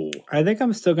 Oh, I think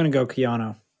I'm still going to go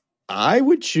Keanu. I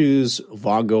would choose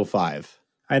Vongo 5.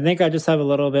 I think I just have a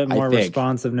little bit more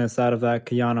responsiveness out of that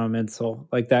Keanu midsole,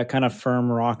 like that kind of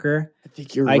firm rocker. I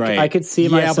think you're right. I could see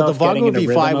myself but the getting into V5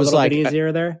 rhythm a was little like bit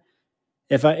easier there.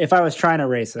 If I was trying to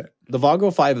race it, the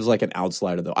Vongo 5 is like an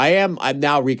outsider though. I'm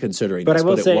now reconsidering. But this, I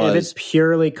will say, if it's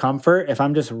purely comfort, if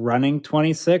I'm just running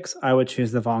 26, I would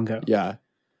choose the Vongo. Yeah.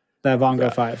 That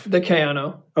Vongo 5. The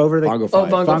Keanu. Over the Vongo 5.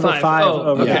 Vongo 5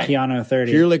 over the Keanu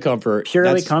 30. Purely comfort.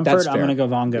 Purely comfort, that's I'm going to go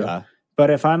Vongo. Yeah.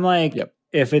 But if I'm like,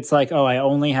 if it's like, I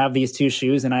only have these 2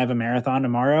 shoes and I have a marathon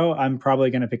tomorrow, I'm probably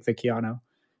going to pick the Keanu.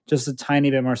 Just a tiny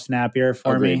bit more snappier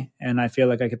for me. And I feel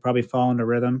like I could probably fall into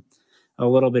rhythm a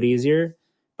little bit easier.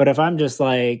 But if I'm just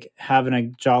like having a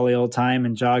jolly old time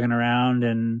and jogging around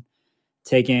and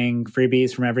taking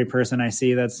freebies from every person I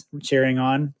see that's cheering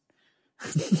on,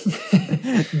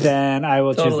 then I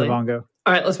will choose the Vongo.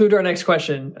 All right, let's move to our next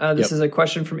question. This is a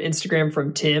question from Instagram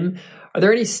from Tim. Are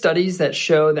there any studies that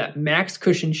show that max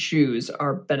cushion shoes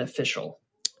are beneficial?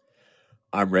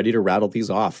 I'm ready to rattle these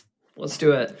off. Let's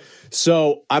do it.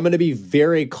 So I'm going to be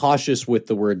very cautious with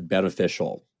the word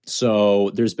beneficial.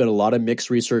 So there's been a lot of mixed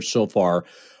research so far.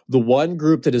 The one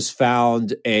group that has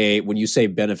found when you say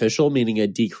beneficial, meaning a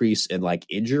decrease in like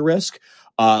injury risk,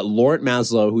 Laurent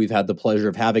Maslow, who we've had the pleasure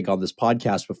of having on this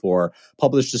podcast before,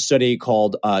 published a study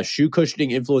called Shoe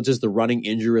Cushioning Influences the Running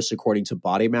Injury Risk According to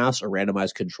Body Mass, a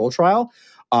randomized control trial.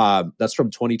 That's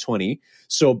from 2020.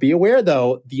 So be aware,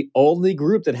 though, the only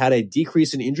group that had a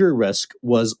decrease in injury risk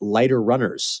was lighter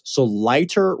runners. So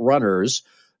lighter runners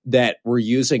that were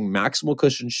using maximal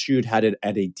cushion shoe had it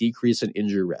at a decrease in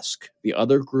injury risk. The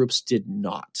other groups did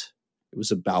not. It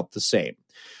was about the same.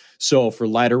 So for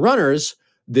lighter runners,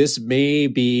 this may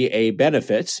be a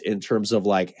benefit in terms of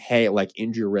like, hey, like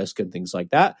injury risk and things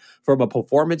like that. From a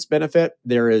performance benefit,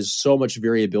 there is so much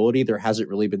variability. There hasn't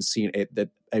really been seen that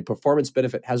a performance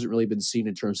benefit hasn't really been seen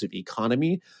in terms of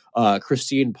economy.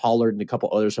 Christine Pollard and a couple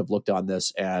others have looked on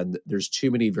this, and there's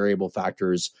too many variable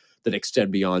factors that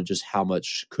extend beyond just how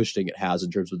much cushioning it has in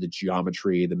terms of the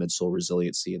geometry, the midsole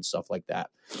resiliency, and stuff like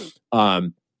that.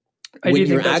 I do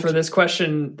think that's where this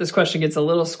question gets a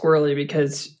little squirrely,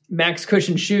 because max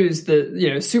cushion shoes,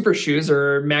 the super shoes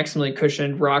or maximally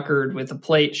cushioned rockered with a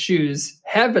plate shoes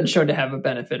have been shown to have a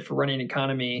benefit for running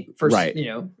economy for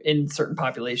in certain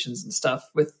populations and stuff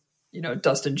with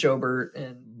Dustin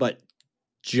Jobert but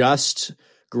just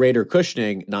greater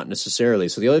cushioning, not necessarily.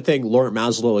 So the other thing, Laurent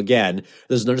Maslow, again,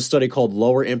 there's another study called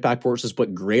Lower Impact Forces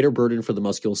but Greater Burden for the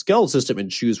Musculoskeletal System in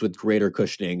Shoes with Greater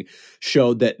Cushioning,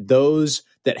 showed that those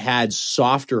that had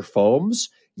softer foams,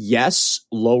 yes,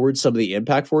 lowered some of the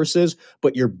impact forces,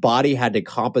 but your body had to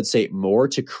compensate more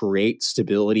to create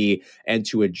stability and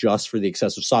to adjust for the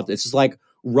excessive softness. It's like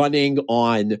running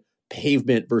on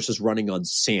pavement versus running on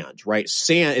sand, right?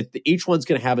 Sand, each one's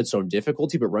going to have its own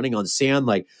difficulty, but running on sand,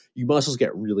 like your muscles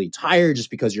get really tired just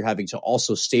because you're having to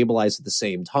also stabilize at the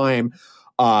same time.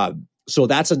 So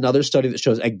that's another study that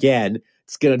shows, again,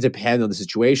 it's going to depend on the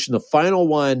situation. The final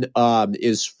one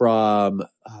is from,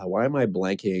 why am I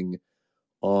blanking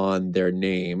on their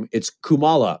name? It's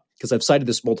Kumala, because I've cited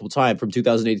this multiple times, from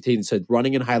 2018. It said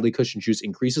running in highly cushioned shoes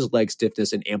increases leg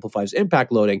stiffness and amplifies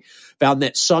impact loading. Found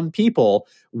that some people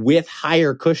with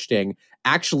higher cushioning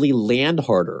actually land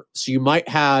harder. So you might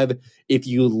have, if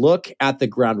you look at the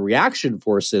ground reaction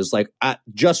forces, like at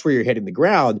just where you're hitting the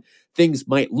ground, things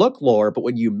might look lower, but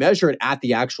when you measure it at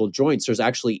the actual joints, there's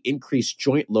actually increased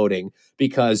joint loading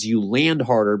because you land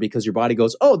harder, because your body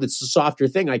goes, oh, this is a softer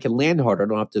thing. I can land harder.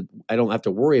 I don't have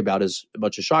to worry about as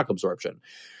much as shock absorption.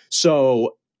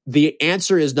 So the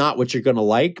answer is not what you're going to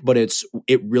like, but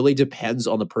it really depends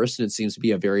on the person. It seems to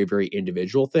be a very, very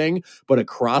individual thing. But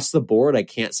across the board, I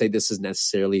can't say this is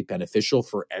necessarily beneficial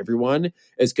for everyone.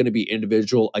 It's going to be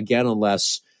individual, again,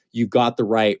 unless you've got the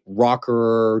right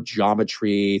rocker,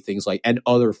 geometry, things like, and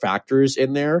other factors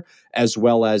in there, as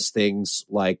well as things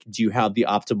like, do you have the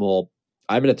optimal,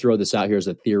 I'm going to throw this out here as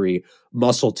a theory,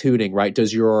 muscle tuning, right?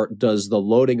 Does the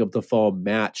loading of the foam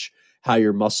match how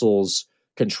your muscles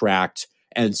contract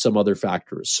and some other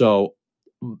factors. So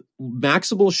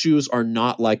maximal shoes are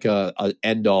not like a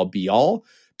end all be all.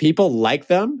 People like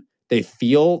them. They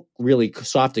feel really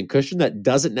soft and cushioned. That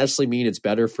doesn't necessarily mean it's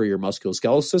better for your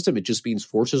musculoskeletal system. It just means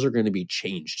forces are going to be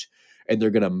changed and they're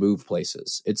going to move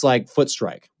places. It's like foot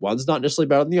strike. One's not necessarily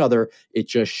better than the other. It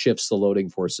just shifts the loading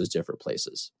forces different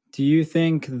places. Do you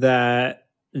think that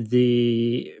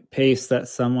the pace that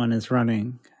someone is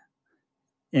running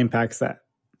impacts that?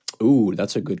 Ooh,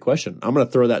 that's a good question. I'm going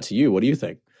to throw that to you. What do you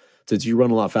think? Since you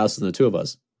run a lot faster than the two of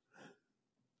us.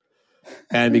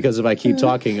 And because if I keep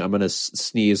talking, I'm going to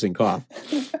sneeze and cough.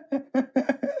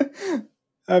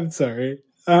 I'm sorry.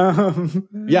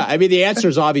 Yeah, I mean, the answer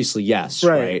is obviously yes,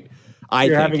 right?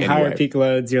 You're having higher peak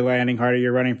loads, you're landing harder,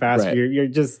 you're running faster, right. you're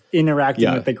just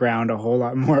interacting with the ground a whole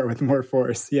lot more with more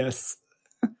force. Yes.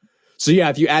 So yeah,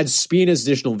 if you add speed as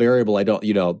additional variable,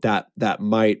 that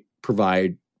might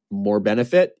provide more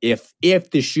benefit. If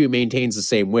the shoe maintains the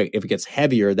same weight, if it gets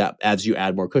heavier, that as you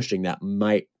add more cushioning, that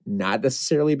might not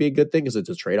necessarily be a good thing because it's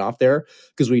a trade-off there,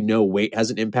 because we know weight has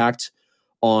an impact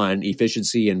on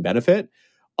efficiency and benefit.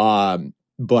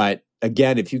 But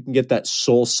again, if you can get that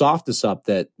sole softness up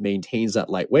that maintains that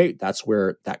lightweight, that's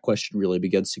where that question really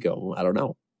begins to go. Well, I don't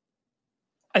know.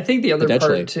 I think the other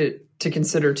part to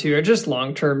consider too are just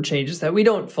long-term changes that we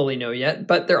don't fully know yet,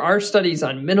 but there are studies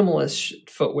on minimalist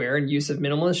footwear and use of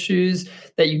minimalist shoes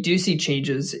that you do see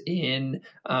changes in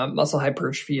muscle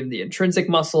hypertrophy of the intrinsic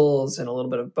muscles and a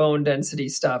little bit of bone density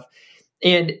stuff.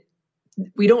 And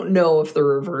we don't know if the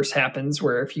reverse happens,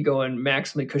 where if you go in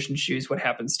maximally cushioned shoes, what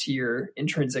happens to your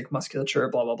intrinsic musculature,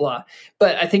 blah, blah, blah.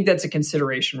 But I think that's a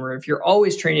consideration where if you're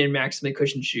always training in maximally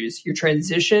cushioned shoes, your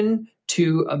transition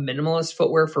to a minimalist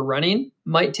footwear for running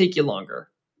might take you longer.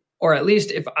 Or at least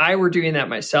if I were doing that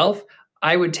myself,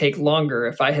 I would take longer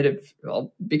if I had,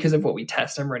 because of what we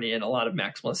test, I'm running in a lot of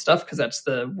maximalist stuff because that's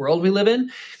the world we live in.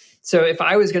 So if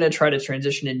I was going to try to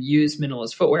transition and use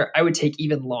minimalist footwear, I would take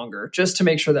even longer just to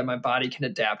make sure that my body can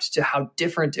adapt to how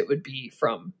different it would be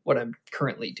from what I'm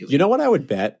currently doing. You know what I would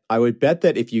bet? I would bet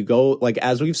that if you go, like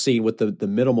as we've seen with the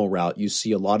minimal route, you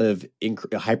see a lot of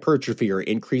hypertrophy or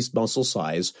increased muscle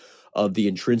size of the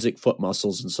intrinsic foot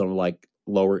muscles and some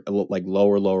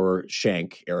lower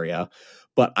shank area.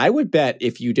 But I would bet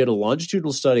if you did a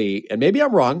longitudinal study, and maybe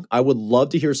I'm wrong, I would love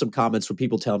to hear some comments from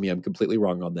people telling me I'm completely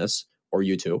wrong on this, or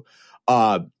you too,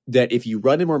 that if you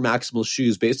run in more maximal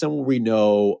shoes, based on what we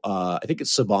know, I think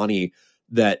it's Sabani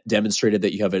that demonstrated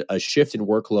that you have a shift in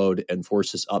workload and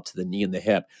forces up to the knee and the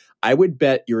hip. I would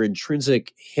bet your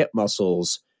intrinsic hip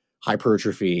muscles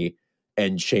hypertrophy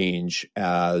and change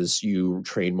as you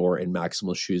train more in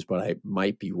maximal shoes, but I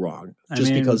might be wrong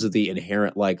because of the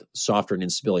inherent softer and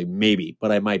instability, maybe,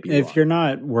 but I might be wrong. If you're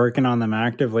not working on them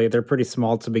actively, they're pretty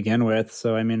small to begin with.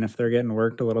 So, I mean, if they're getting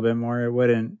worked a little bit more, it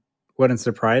wouldn't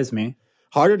surprise me.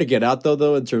 Harder to get out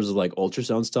though in terms of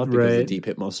ultrasound stuff, because the deep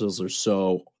hip muscles are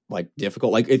so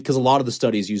difficult. Because a lot of the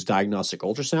studies use diagnostic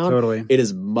ultrasound. Totally. It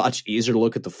is much easier to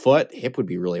look at the foot. Hip would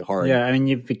be really hard. Yeah, I mean,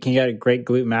 you can get a great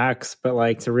glute max,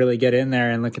 but to really get in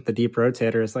there and look at the deep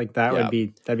rotators, that'd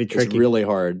be tricky. It's really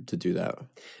hard to do that.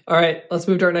 All right, let's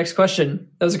move to our next question.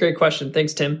 That was a great question.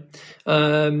 Thanks, Tim.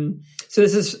 So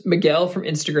this is Miguel from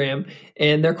Instagram,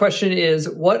 and their question is,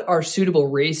 what are suitable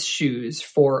race shoes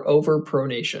for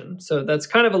overpronation? So that's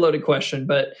kind of a loaded question,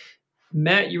 but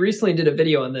Matt, you recently did a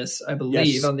video on this, I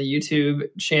believe, on the YouTube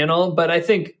channel, but I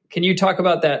think, can you talk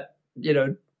about that,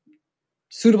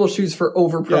 suitable shoes for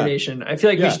overpronation? Yeah. I feel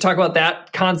like we should talk about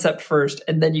that concept first,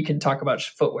 and then you can talk about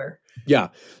footwear. Yeah.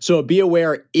 So be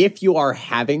aware, if you are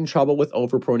having trouble with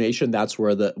overpronation, that's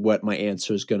where what my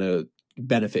answer is going to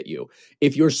benefit you.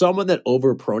 If you're someone that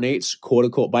overpronates, quote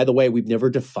unquote, by the way, we've never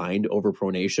defined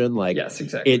overpronation. Yes,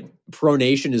 exactly.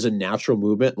 Pronation is a natural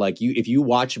movement. If you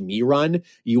watch me run,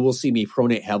 you will see me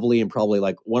pronate heavily, and probably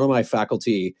one of my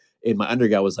faculty in my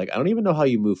undergrad was I don't even know how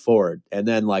you move forward. And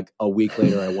then a week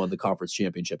later, I won the conference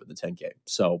championship in the 10K.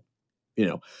 So,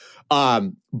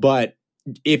 but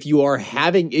if you are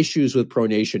having issues with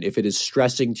pronation, if it is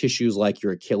stressing tissues like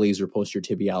your Achilles or posterior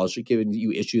tibialis, giving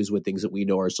you issues with things that we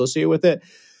know are associated with it,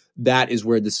 that is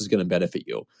where this is going to benefit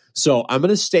you. So I'm going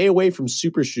to stay away from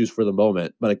super shoes for the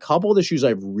moment, but a couple of the shoes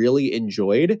I've really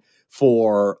enjoyed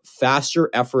for faster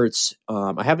efforts.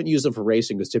 I haven't used them for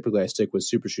racing because typically I stick with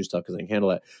super shoe stuff because I can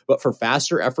handle it. But for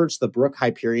faster efforts, the Brooke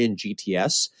Hyperion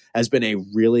GTS has been a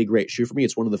really great shoe for me.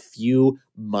 It's one of the few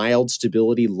mild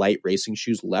stability light racing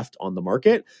shoes left on the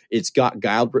market. It's got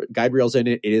guide rails in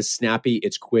it. It is snappy.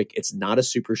 It's quick. It's not a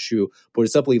super shoe, but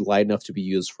it's definitely light enough to be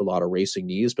used for a lot of racing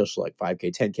needs, especially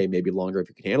 5K, 10K, maybe longer if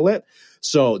you can handle it.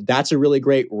 So that's a really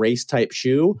great race type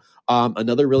shoe.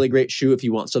 Another really great shoe, if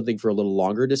you want something for a little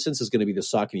longer distance, is going to be the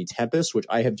Saucony Tempest, which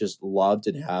I have just loved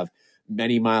and have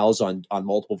many miles on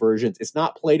multiple versions. It's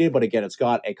not plated, but again, it's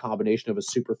got a combination of a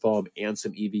super foam and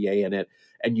some EVA in it,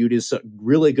 and use some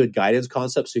really good guidance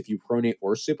concepts. So if you pronate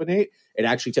or supinate, it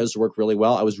actually tends to work really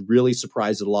well. I was really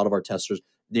surprised that a lot of our testers,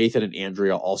 Nathan and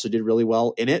Andrea, also did really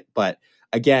well in it. But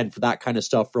again, for that kind of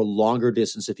stuff, for longer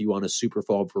distance, if you want a super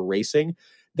foam for racing,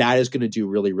 that is going to do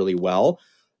really, really well.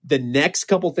 The next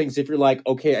couple things, if you're like,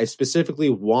 okay, I specifically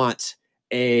want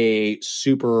a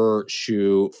super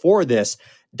shoe for this,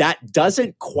 that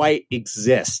doesn't quite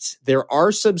exist. There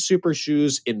are some super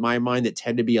shoes in my mind that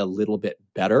tend to be a little bit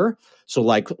better. So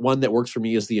like one that works for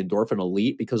me is the Endorphin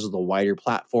Elite, because of the wider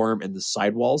platform and the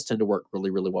sidewalls tend to work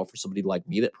really, really well for somebody like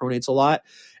me that pronates a lot.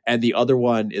 And the other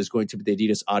one is going to be the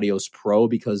Adidas Adios Pro,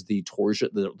 because the torsion,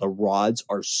 the rods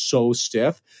are so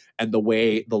stiff, and the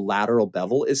way the lateral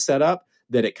bevel is set up,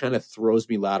 that it kind of throws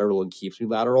me lateral and keeps me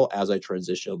lateral as I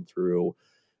transition through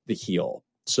the heel.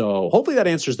 So hopefully that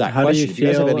answers that question. How do you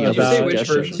feel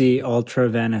about the Ultra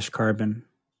Vanish Carbon?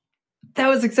 That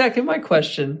was exactly my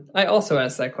question. I also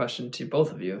asked that question to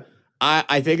both of you.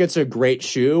 I think it's a great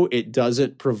shoe. It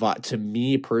doesn't provide, to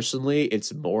me personally,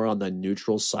 it's more on the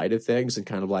neutral side of things and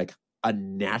kind of like a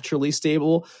naturally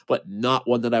stable, but not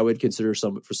one that I would consider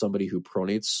for somebody who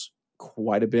pronates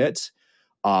quite a bit.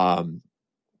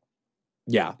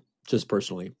 Yeah, just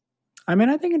personally. I mean,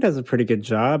 I think it does a pretty good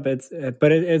job.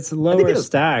 It's lower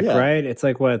stack, yeah. Right? It's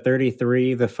like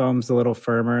 33. The foam's a little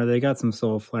firmer. They got some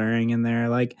sole flaring in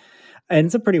there, and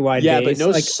it's a pretty wide base. But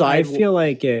no side.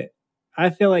 I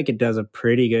feel like it does a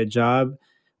pretty good job.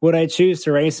 Would I choose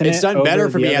to race in it? It's done better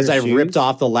for me as I've ripped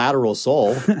off the lateral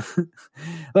sole.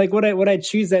 Would I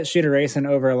choose that shoe to race in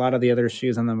over a lot of the other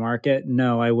shoes on the market?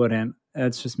 No, I wouldn't.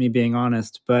 That's just me being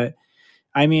honest. But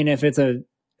I mean, if it's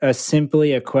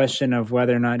simply a question of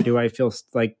whether or not do I feel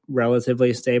like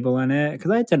relatively stable in it,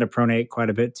 because I tend to pronate quite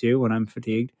a bit too when I'm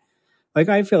fatigued.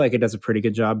 I feel like it does a pretty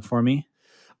good job for me.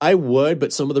 I would,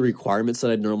 but some of the requirements that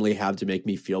I'd normally have to make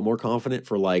me feel more confident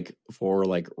for longer,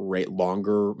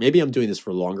 maybe I'm doing this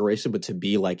for longer racing, but to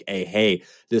be like, hey,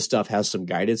 this stuff has some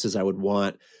guidance, is I would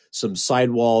want some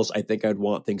sidewalls. I think I'd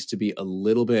want things to be a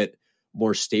little bit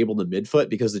more stable in the midfoot,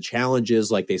 because the challenge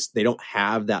is they don't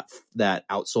have that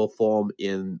outsole foam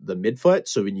in the midfoot.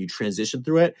 So when you transition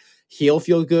through it, heel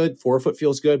feels good, forefoot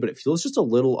feels good, but it feels just a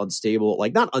little unstable,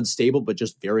 not unstable, but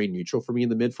just very neutral for me in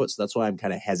the midfoot. So that's why I'm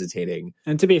kind of hesitating.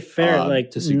 And to be fair,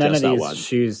 none of these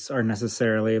shoes are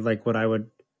necessarily what I would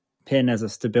pin as a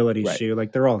stability shoe.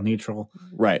 They're all neutral.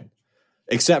 Right.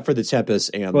 Except for the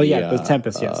Tempest and the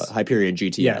Tempest, yes. Hyperion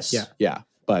GTS. Yeah.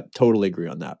 But totally agree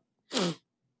on that.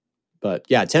 But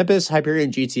yeah, Tempest, Hyperion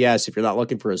GTS, if you're not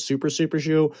looking for a super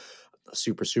shoe, a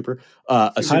super How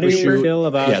do you feel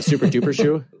about super duper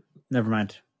shoe? Never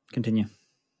mind. Continue.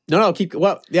 No, keep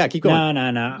going.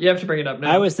 No. You have to bring it up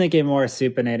now. I was thinking more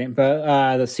supinating,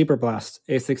 but the Super Blast,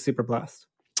 A6 Super Blast.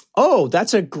 Oh,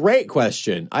 that's a great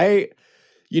question. I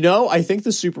think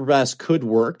the Super Blast could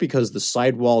work because the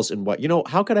sidewalls and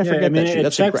how could I forget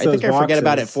that shoe? I think I forget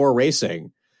about it for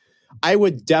racing. I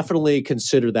would definitely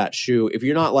consider that shoe if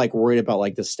you're not worried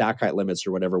about the stack height limits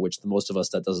or whatever, which most of us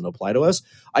that doesn't apply to us.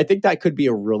 I think that could be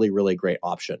a really, really great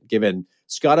option, given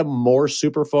it's got a more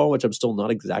super foam, which I'm still not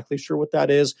exactly sure what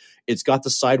that is. It's got the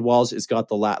sidewalls, it's got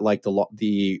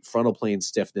the frontal plane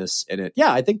stiffness in it.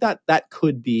 Yeah, I think that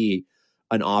could be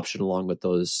an option along with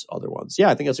those other ones. Yeah,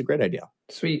 I think that's a great idea.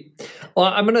 Sweet. Well,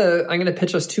 I'm gonna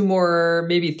pitch us two more,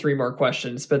 maybe three more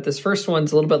questions, but this first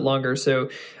one's a little bit longer. So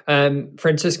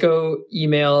Francisco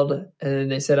emailed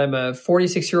and they said, I'm a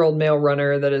 46-year-old male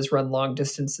runner that has run long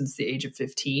distance since the age of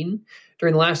 15.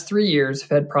 During the last 3 years, I've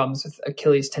had problems with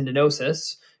Achilles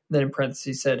tendinosis. Then in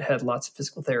parentheses said had lots of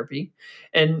physical therapy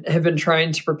and have been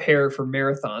trying to prepare for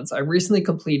marathons. I recently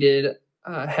completed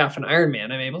half an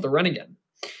Ironman. I'm able to run again.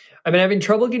 I've been having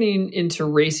trouble getting into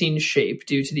racing shape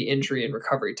due to the injury and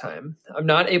recovery time. I'm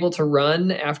not able to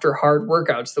run after hard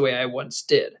workouts the way I once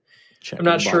did. I'm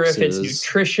not sure if it's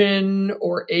nutrition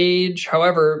or age.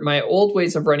 However, my old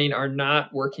ways of running are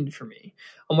not working for me.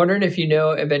 I'm wondering if you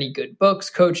know of any good books,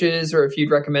 coaches, or if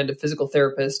you'd recommend a physical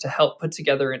therapist to help put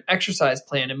together an exercise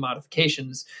plan and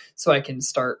modifications so I can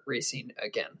start racing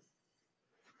again.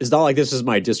 It's not like this is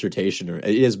my dissertation, or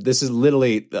this is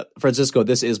literally, Francisco,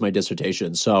 this is my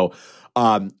dissertation. So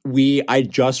I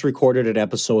just recorded an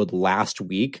episode last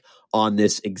week on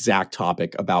this exact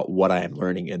topic about what I am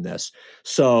learning in this.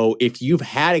 So if you've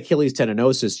had Achilles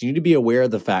tendinosis, you need to be aware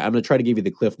of the fact. I'm going to try to give you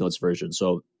the Cliff Notes version.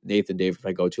 So Nathan, Dave, if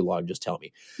I go too long, just tell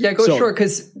me. Yeah, go short,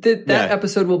 because that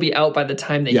episode will be out by the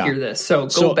time they hear this. So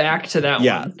go back to that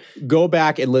one. Go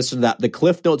back and listen to that. The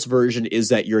Cliff Notes version is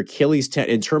that your Achilles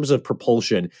tendon, in terms of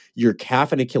propulsion, your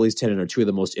calf and Achilles tendon are two of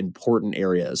the most important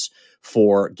areas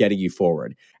for getting you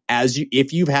forward.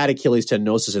 If you've had Achilles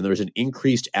tendinosis and there's an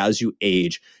increased as you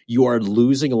age, you are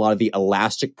losing a lot of the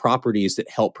elastic properties that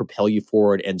help propel you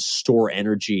forward and store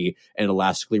energy and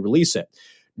elastically release it.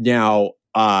 Now,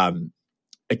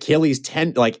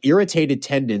 irritated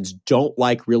tendons don't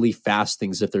like really fast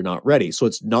things if they're not ready. So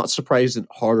it's not surprising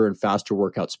that harder and faster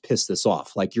workouts piss this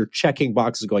off. Like you're checking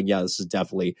boxes going, yeah, this is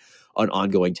definitely an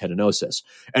ongoing tendinosis.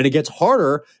 And it gets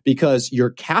harder because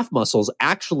your calf muscles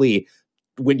actually,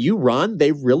 when you run,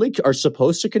 they really are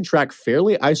supposed to contract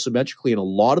fairly isometrically, and a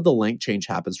lot of the length change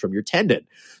happens from your tendon.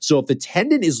 So if the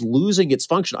tendon is losing its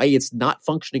function, i.e. it's not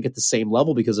functioning at the same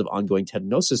level because of ongoing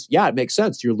tendinosis, yeah, it makes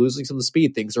sense. You're losing some of the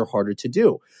speed. Things are harder to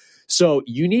do. So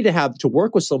you need to have to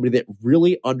work with somebody that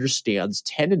really understands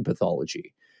tendon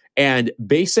pathology. And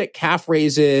basic calf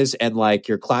raises and like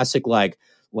your classic like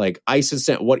ice and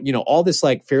stent, all this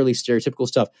like fairly stereotypical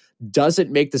stuff doesn't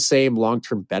make the same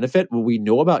long-term benefit. What we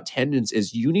know about tendons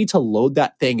is you need to load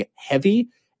that thing heavy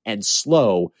and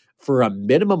slow for a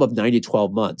minimum of 9 to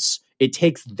 12 months. It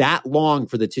takes that long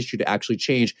for the tissue to actually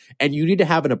change, and you need to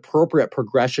have an appropriate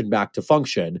progression back to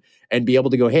function and be able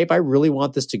to go, hey, if I really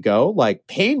want this to go, like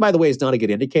pain, by the way, is not a good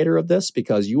indicator of this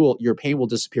because your pain will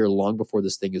disappear long before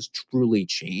this thing is truly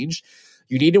changed.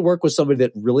 You need to work with somebody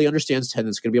that really understands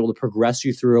tendons, going to be able to progress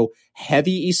you through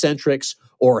heavy eccentrics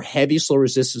or heavy slow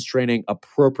resistance training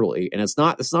appropriately. And it's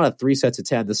not a 3 sets of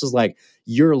 10. This is like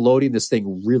you're loading this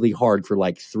thing really hard for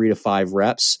like 3 to 5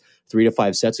 reps, 3 to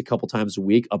 5 sets a couple times a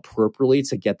week appropriately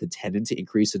to get the tendon to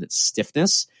increase in its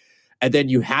stiffness. And then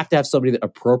you have to have somebody that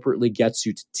appropriately gets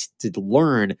you to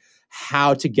learn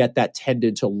how to get that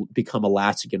tendon to become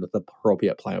elastic and with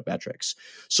appropriate plyometrics.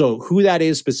 So who that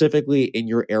is specifically in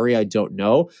your area, I don't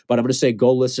know, but I'm going to say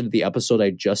go listen to the episode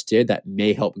I just did. That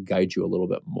may help guide you a little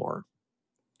bit more.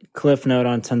 Cliff note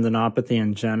on tendinopathy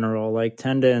in general, like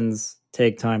tendons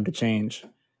take time to change.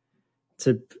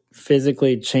 To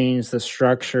physically change the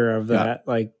structure of that,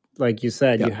 like you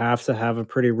said, you have to have a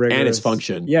pretty rigorous... And its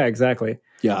function. Yeah, exactly.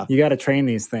 Yeah. You got to train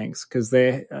these things because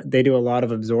they do a lot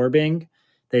of absorbing.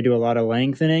 They do a lot of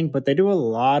lengthening, but they do a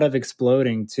lot of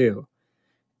exploding too.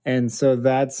 And so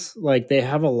that's like they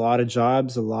have a lot of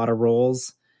jobs, a lot of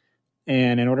roles.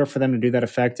 And in order for them to do that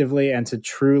effectively and to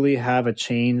truly have a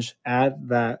change at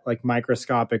that like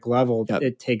microscopic level,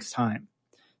 it takes time.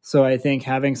 So I think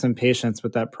having some patience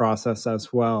with that process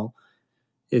as well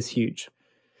is huge.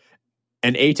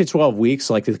 And 8 to 12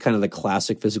 weeks, like the kind of the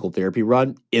classic physical therapy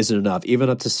run, isn't enough. Even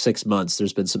up to 6 months,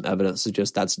 there's been some evidence that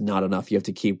suggests that's not enough. You have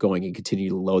to keep going and continue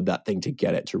to load that thing to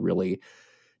get it to really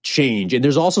change. And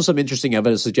there's also some interesting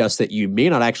evidence that suggests that you may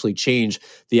not actually change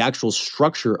the actual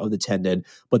structure of the tendon,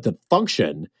 but the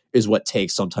function is what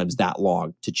takes sometimes that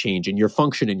long to change. And your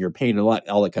function and your pain and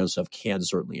all that kind of stuff can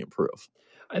certainly improve.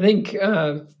 I think,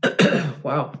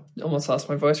 wow, almost lost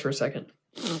my voice for a second.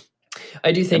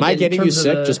 I do think. Am I getting you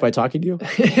sick just by talking to you?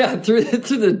 Yeah, through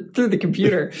the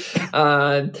computer.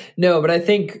 No, but I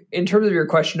think in terms of your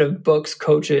question of books,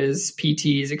 coaches,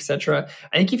 PTs, etc.,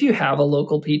 I think if you have a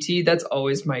local PT, that's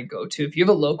always my go-to. If you have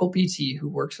a local PT who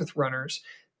works with runners,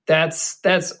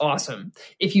 that's awesome.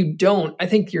 If you don't, I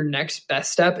think your next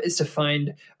best step is to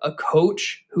find a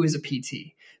coach who is a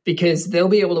PT. Because they'll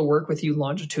be able to work with you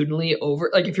longitudinally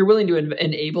over, like if you're willing to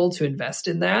and able to invest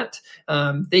in that,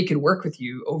 they could work with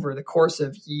you over the course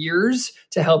of years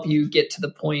to help you get to the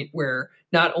point where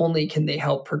not only can they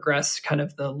help progress kind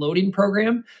of the loading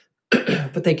program,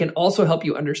 but they can also help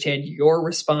you understand your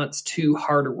response to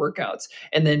harder workouts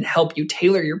and then help you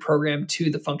tailor your program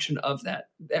to the function of that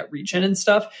region and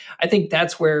stuff. I think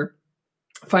that's where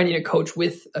finding a coach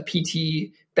with a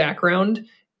PT background,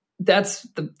 that's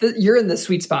you're in the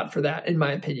sweet spot for that, in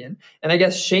my opinion. And I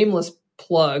guess shameless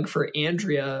plug for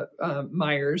Andrea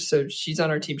Myers. So she's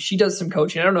on our team. She does some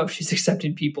coaching. I don't know if she's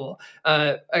accepting people,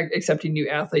 accepting new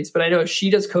athletes, but I know she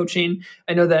does coaching.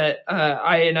 I know that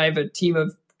I have a team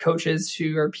of coaches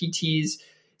who are PTs.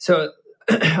 So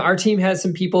our team has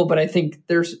some people, but I think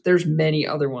there's many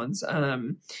other ones. I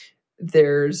think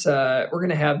we're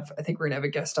gonna have a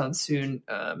guest on soon.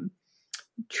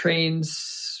 Trains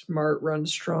Smart, Run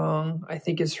Strong, I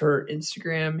think is her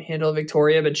Instagram handle,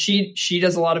 Victoria, but she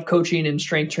does a lot of coaching and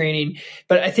strength training.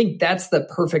 But I think that's the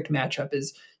perfect matchup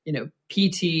is,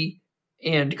 PT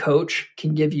and coach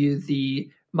can give you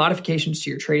the modifications to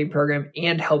your training program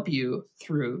and help you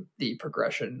through the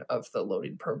progression of the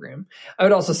loading program. I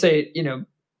would also say,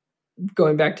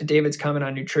 going back to David's comment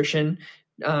on nutrition,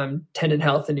 tendon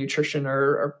health and nutrition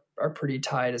are pretty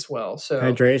tied as well. So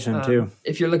hydration too.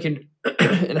 If you're looking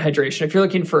in hydration, if you're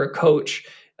looking for a coach,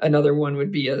 another one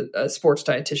would be a sports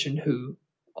dietitian who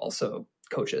also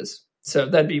coaches. So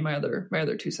that'd be my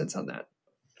other 2 cents on that.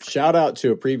 Shout out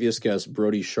to a previous guest,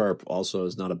 Brody Sharp, also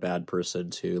is not a bad person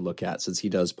to look at since he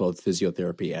does both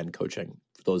physiotherapy and coaching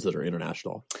for those that are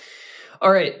international.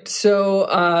 All right. So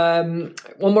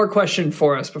one more question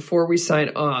for us before we sign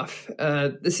off.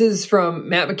 This is from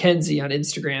Matt McKenzie on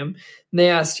Instagram. And they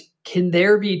asked, can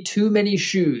there be too many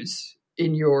shoes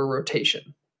in your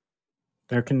rotation?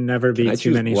 There can never be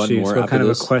too many shoes. What kind of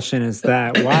a question is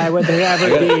that? Why would there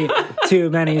ever be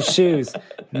too many shoes?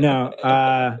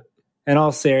 No. In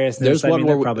all seriousness, there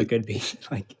probably could be.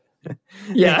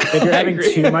 Yeah, if you're having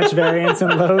too much variance in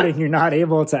loading, you're not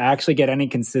able to actually get any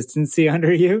consistency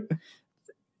under you,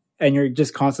 and you're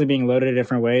just constantly being loaded in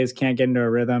different ways, can't get into a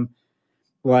rhythm.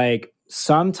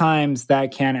 Sometimes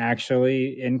that can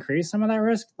actually increase some of that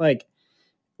risk.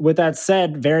 With that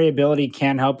said, variability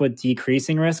can help with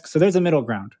decreasing risk. So there's a middle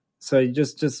ground. So you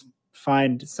just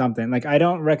find something. I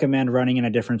don't recommend running in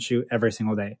a different shoe every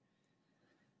single day.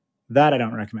 That I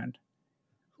don't recommend.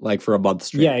 For a month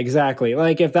straight. Yeah, exactly.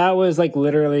 If that was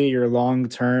literally your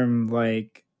long-term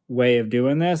way of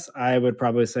doing this, I would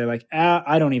probably say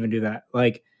I don't even do that.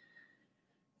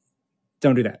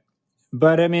 Don't do that.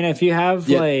 But I mean, if you have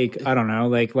I don't know,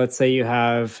 let's say you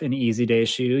have an easy day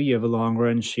shoe, you have a long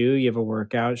run shoe, you have a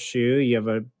workout shoe, you have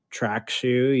a track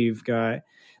shoe, you've got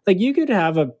you could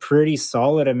have a pretty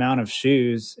solid amount of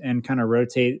shoes and kind of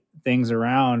rotate things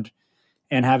around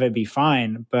and have it be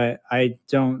fine. But I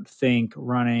don't think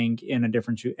running in a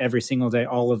different shoe every single day,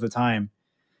 all of the time,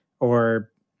 or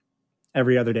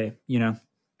every other day,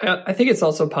 I think it's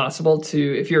also possible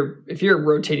to, if you're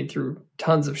rotating through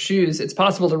tons of shoes, it's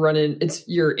possible to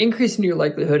you're increasing your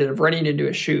likelihood of running into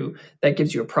a shoe that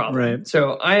gives you a problem. Right.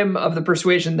 So I am of the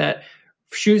persuasion that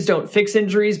shoes don't fix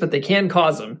injuries, but they can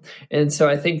cause them. And so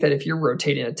I think that if you're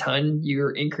rotating a ton,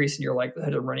 you're increasing your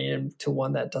likelihood of running into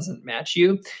one that doesn't match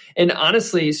you. And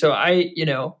honestly, so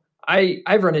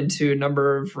I've run into a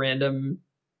number of random,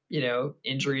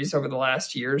 injuries over the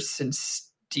last years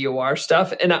since DOR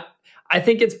stuff. And I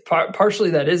think it's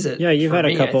partially that is it. Yeah, you've had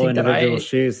a couple individual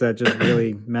shoes that just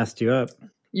really messed you up.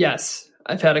 Yes.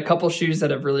 I've had a couple shoes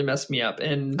that have really messed me up.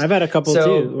 And I've had a couple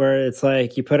too, where it's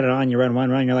you put it on, you run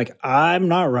one run, you're like, I'm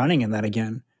not running in that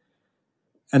again.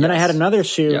 And then I had another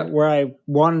shoe where I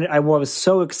was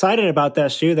so excited about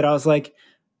that shoe that I was like,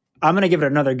 I'm going to give it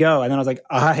another go. And then I was like,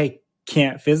 I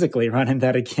can't physically run in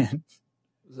that again.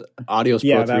 Adios Pro 3?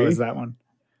 Yeah, that was that one.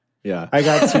 Yeah. I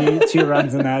got two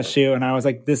runs in that shoe and I was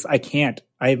like, I can't.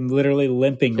 I'm literally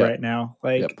limping right now.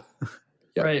 Yep.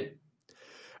 Right.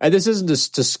 And this isn't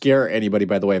just to scare anybody,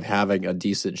 by the way, of having a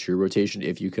decent shoe rotation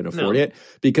if you can afford it,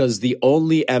 because the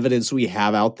only evidence we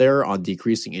have out there on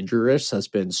decreasing injury risks has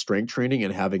been strength training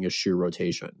and having a shoe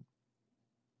rotation.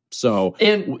 So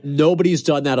nobody's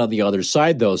done that on the other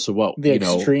side, though. So what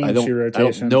shoe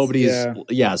rotations. Nobody's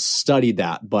studied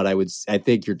that, but I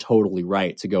think you're totally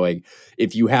right to going.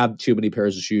 If you have too many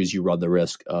pairs of shoes, you run the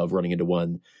risk of running into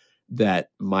one that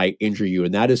might injure you.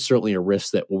 And that is certainly a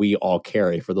risk that we all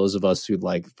carry. For those of us who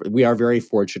we are very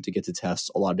fortunate to get to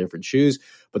test a lot of different shoes,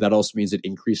 but that also means it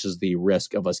increases the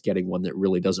risk of us getting one that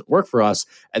really doesn't work for us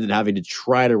and then having to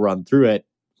try to run through it,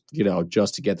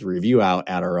 just to get the review out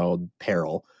at our own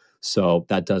peril. So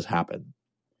that does happen.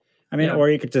 I mean, or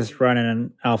you could just run in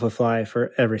an Alpha Fly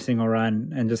for every single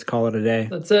run and just call it a day.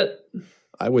 That's it.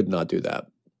 I would not do that.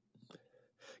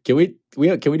 Can we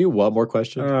do one more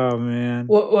question? Oh man.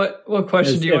 What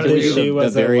question do you want to do?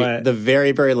 The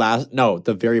very, very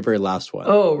last one.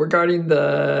 Oh, regarding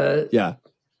the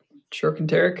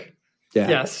trochanteric?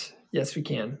 Yeah. Yes, we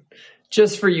can.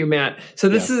 Just for you, Matt. So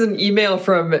this is an email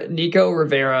from Nico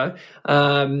Rivera.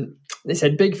 They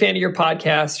said, big fan of your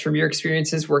podcast. From your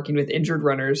experiences working with injured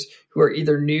runners who are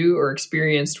either new or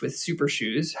experienced with super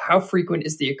shoes, how frequent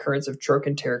is the occurrence of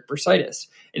trochanteric bursitis?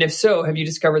 And if so, have you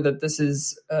discovered that this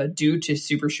is due to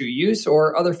super shoe use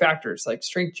or other factors like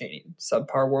strength training,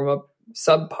 subpar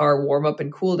warm-up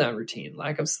and cool down routine,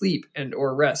 lack of sleep and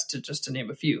or rest, just to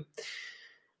name a few?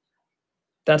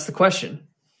 That's the question.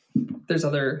 There's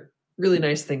other really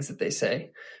nice things that they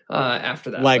say after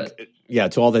that.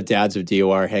 To all the dads of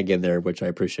DOR, hang in there, which I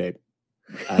appreciate.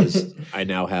 As I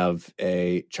now have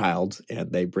a child and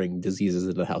they bring diseases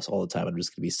into the house all the time. I'm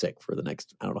just going to be sick for the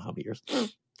next, I don't know how many years.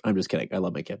 I'm just kidding. I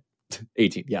love my kid.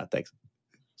 18. Yeah, thanks.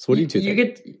 So what do you two You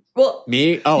think? get, well,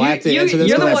 Me? Oh, I have to answer this.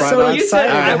 You're the because one, I brought it you up? said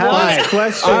I want.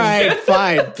 Question. All right,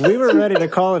 fine. We were ready to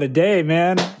call it a day,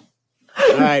 man.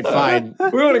 All right, fine.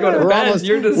 We want to go to We're bed. almost-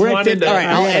 You're just we're at wanting 50 to all right,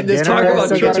 I'll end this talk talk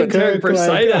about about trochanteric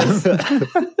bursitis.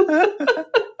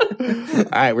 All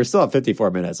right, we're still at 54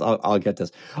 minutes. I'll get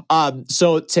this.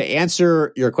 So to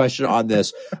answer your question on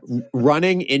this,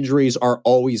 running injuries are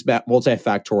always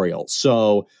multifactorial.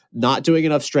 So not doing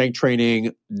enough strength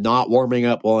training, not warming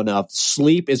up well enough.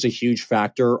 Sleep is a huge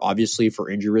factor, obviously, for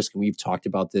injury risk. And we've talked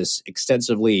about this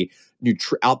extensively.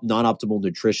 Non-optimal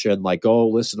nutrition. Like, go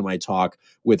listen to my talk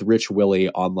with Rich Willie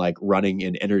on like running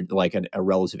and a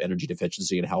relative energy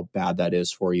deficiency and how bad that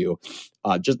is for you.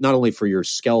 Just not only for your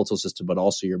skeletal system, but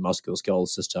also your musculoskeletal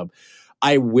system.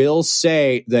 I will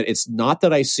say that it's not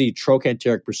that I see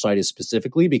trochanteric bursitis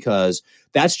specifically, because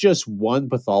that's just one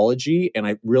pathology, and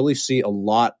I really see a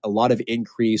lot of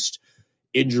increased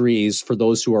injuries for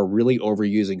those who are really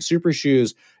overusing super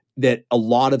shoes. That a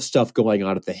lot of stuff going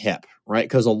on at the hip, right?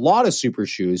 Because a lot of super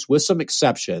shoes, with some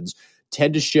exceptions,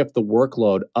 tend to shift the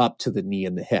workload up to the knee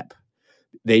and the hip.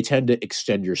 They tend to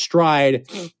extend your stride.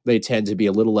 They tend to be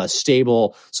a little less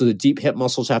stable. So the deep hip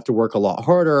muscles have to work a lot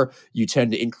harder. You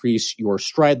tend to increase your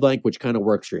stride length, which kind of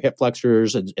works your hip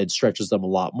flexors and stretches them a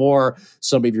lot more.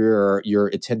 Some of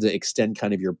it tends to extend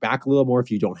kind of your back a little more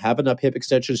if you don't have enough hip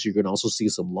extensions. You're going to also see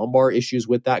some lumbar issues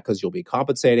with that because you'll be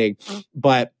compensating.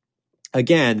 But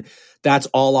again, that's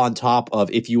all on top of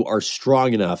if you are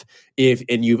strong enough,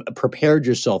 and you've prepared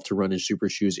yourself to run in super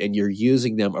shoes and you're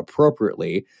using them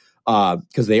appropriately,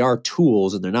 because they are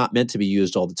tools and they're not meant to be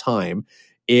used all the time.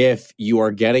 If you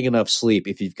are getting enough sleep,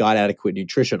 if you've got adequate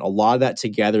nutrition, a lot of that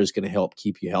together is going to help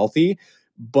keep you healthy.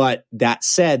 But that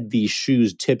said, these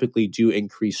shoes typically do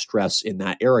increase stress in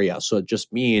that area. So it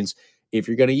just means if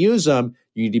you're going to use them,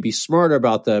 you need to be smarter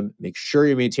about them. Make sure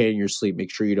you're maintaining your sleep. Make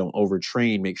sure you don't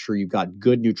overtrain. Make sure you've got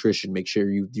good nutrition. Make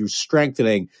sure you're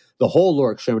strengthening the whole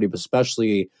lower extremity, but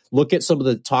especially look at some of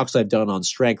the talks I've done on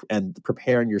strength and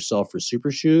preparing yourself for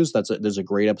super shoes. There's a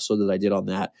great episode that I did on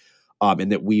that,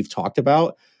 and that we've talked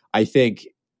about. I think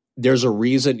there's a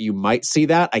reason you might see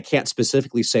that. I can't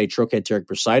specifically say trochanteric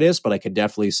bursitis, but I can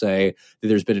definitely say that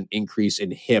there's been an increase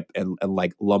in hip and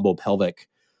like lumbopelvic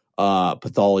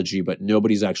pathology, but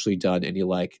nobody's actually done any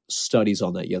like studies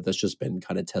on that yet. That's just been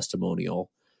kind of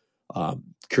testimonial.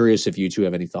 Curious if you two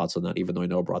have any thoughts on that, even though I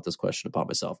know I brought this question upon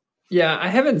myself. Yeah, I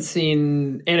haven't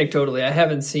seen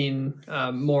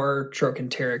more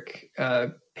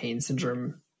trochanteric pain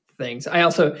syndrome things. I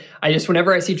just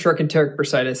whenever I see trochanteric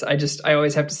bursitis, I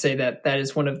always have to say that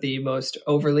is one of the most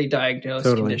overly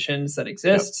diagnosed conditions that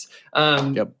exists.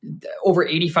 Over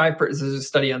 85%, there's a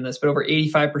study on this, but over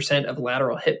 85% of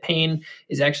lateral hip pain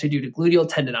is actually due to gluteal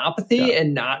tendinopathy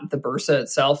and not the bursa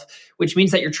itself, which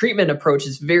means that your treatment approach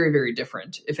is very, very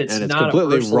different. If it's not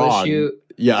completely a bursal wrong issue.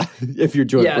 Yeah, if you're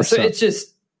doing bursa. So it's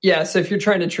just, so if you're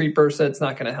trying to treat bursa, it's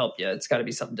not going to help you. It's got to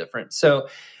be something different. So,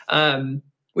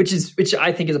 which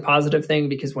I think is a positive thing,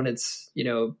 because when it's,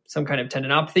 some kind of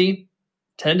tendinopathy,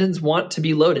 tendons want to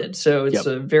be loaded. So it's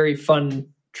a very fun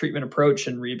treatment approach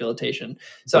and rehabilitation.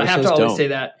 So I have to always say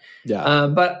that. Yeah.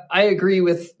 But I agree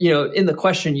with, in the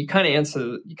question, you kind of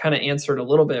answered a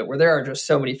little bit, where there are just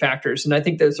so many factors. And I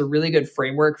think there's a really good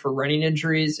framework for running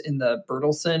injuries in the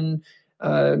Bertelsen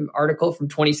article from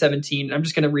 2017. I'm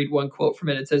just going to read one quote from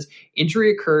it. It says, "Injury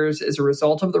occurs as a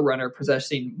result of the runner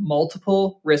possessing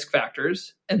multiple risk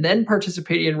factors and then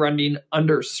participating in running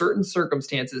under certain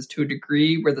circumstances to a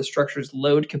degree where the structure's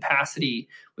load capacity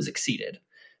was exceeded."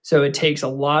 So it takes a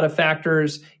lot of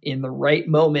factors in the right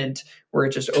moment where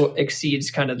it just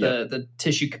exceeds kind of the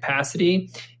tissue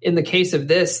capacity. In the case of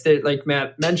this, that like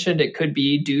Matt mentioned, it could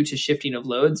be due to shifting of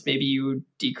loads. Maybe you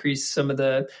decrease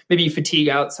maybe you fatigue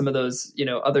out some of those,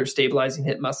 other stabilizing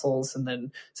hip muscles, and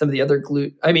then some of the other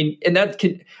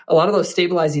a lot of those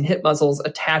stabilizing hip muscles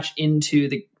attach into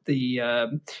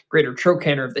the greater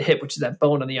trochanter of the hip, which is that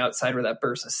bone on the outside where that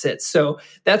bursa sits. So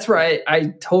that's where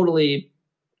I totally,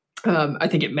 I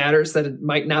think it matters that it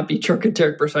might not be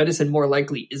trochanteric bursitis, and more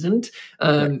likely isn't.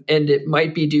 And it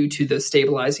might be due to the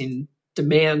stabilizing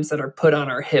demands that are put on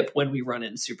our hip when we run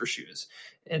in super shoes.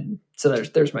 And so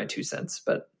there's my 2 cents,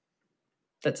 but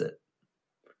that's it.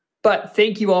 But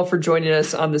thank you all for joining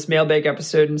us on this mailbag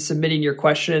episode and submitting your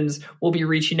questions. We'll be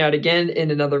reaching out again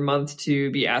in another month to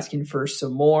be asking for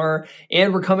some more.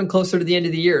 And we're coming closer to the end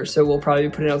of the year, so we'll probably be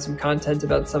putting out some content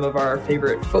about some of our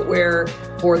favorite footwear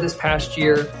for this past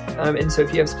year. And so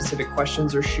if you have specific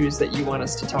questions or shoes that you want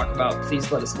us to talk about,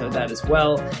 please let us know that as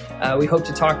well. We hope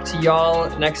to talk to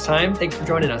y'all next time. Thanks for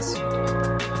joining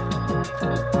us.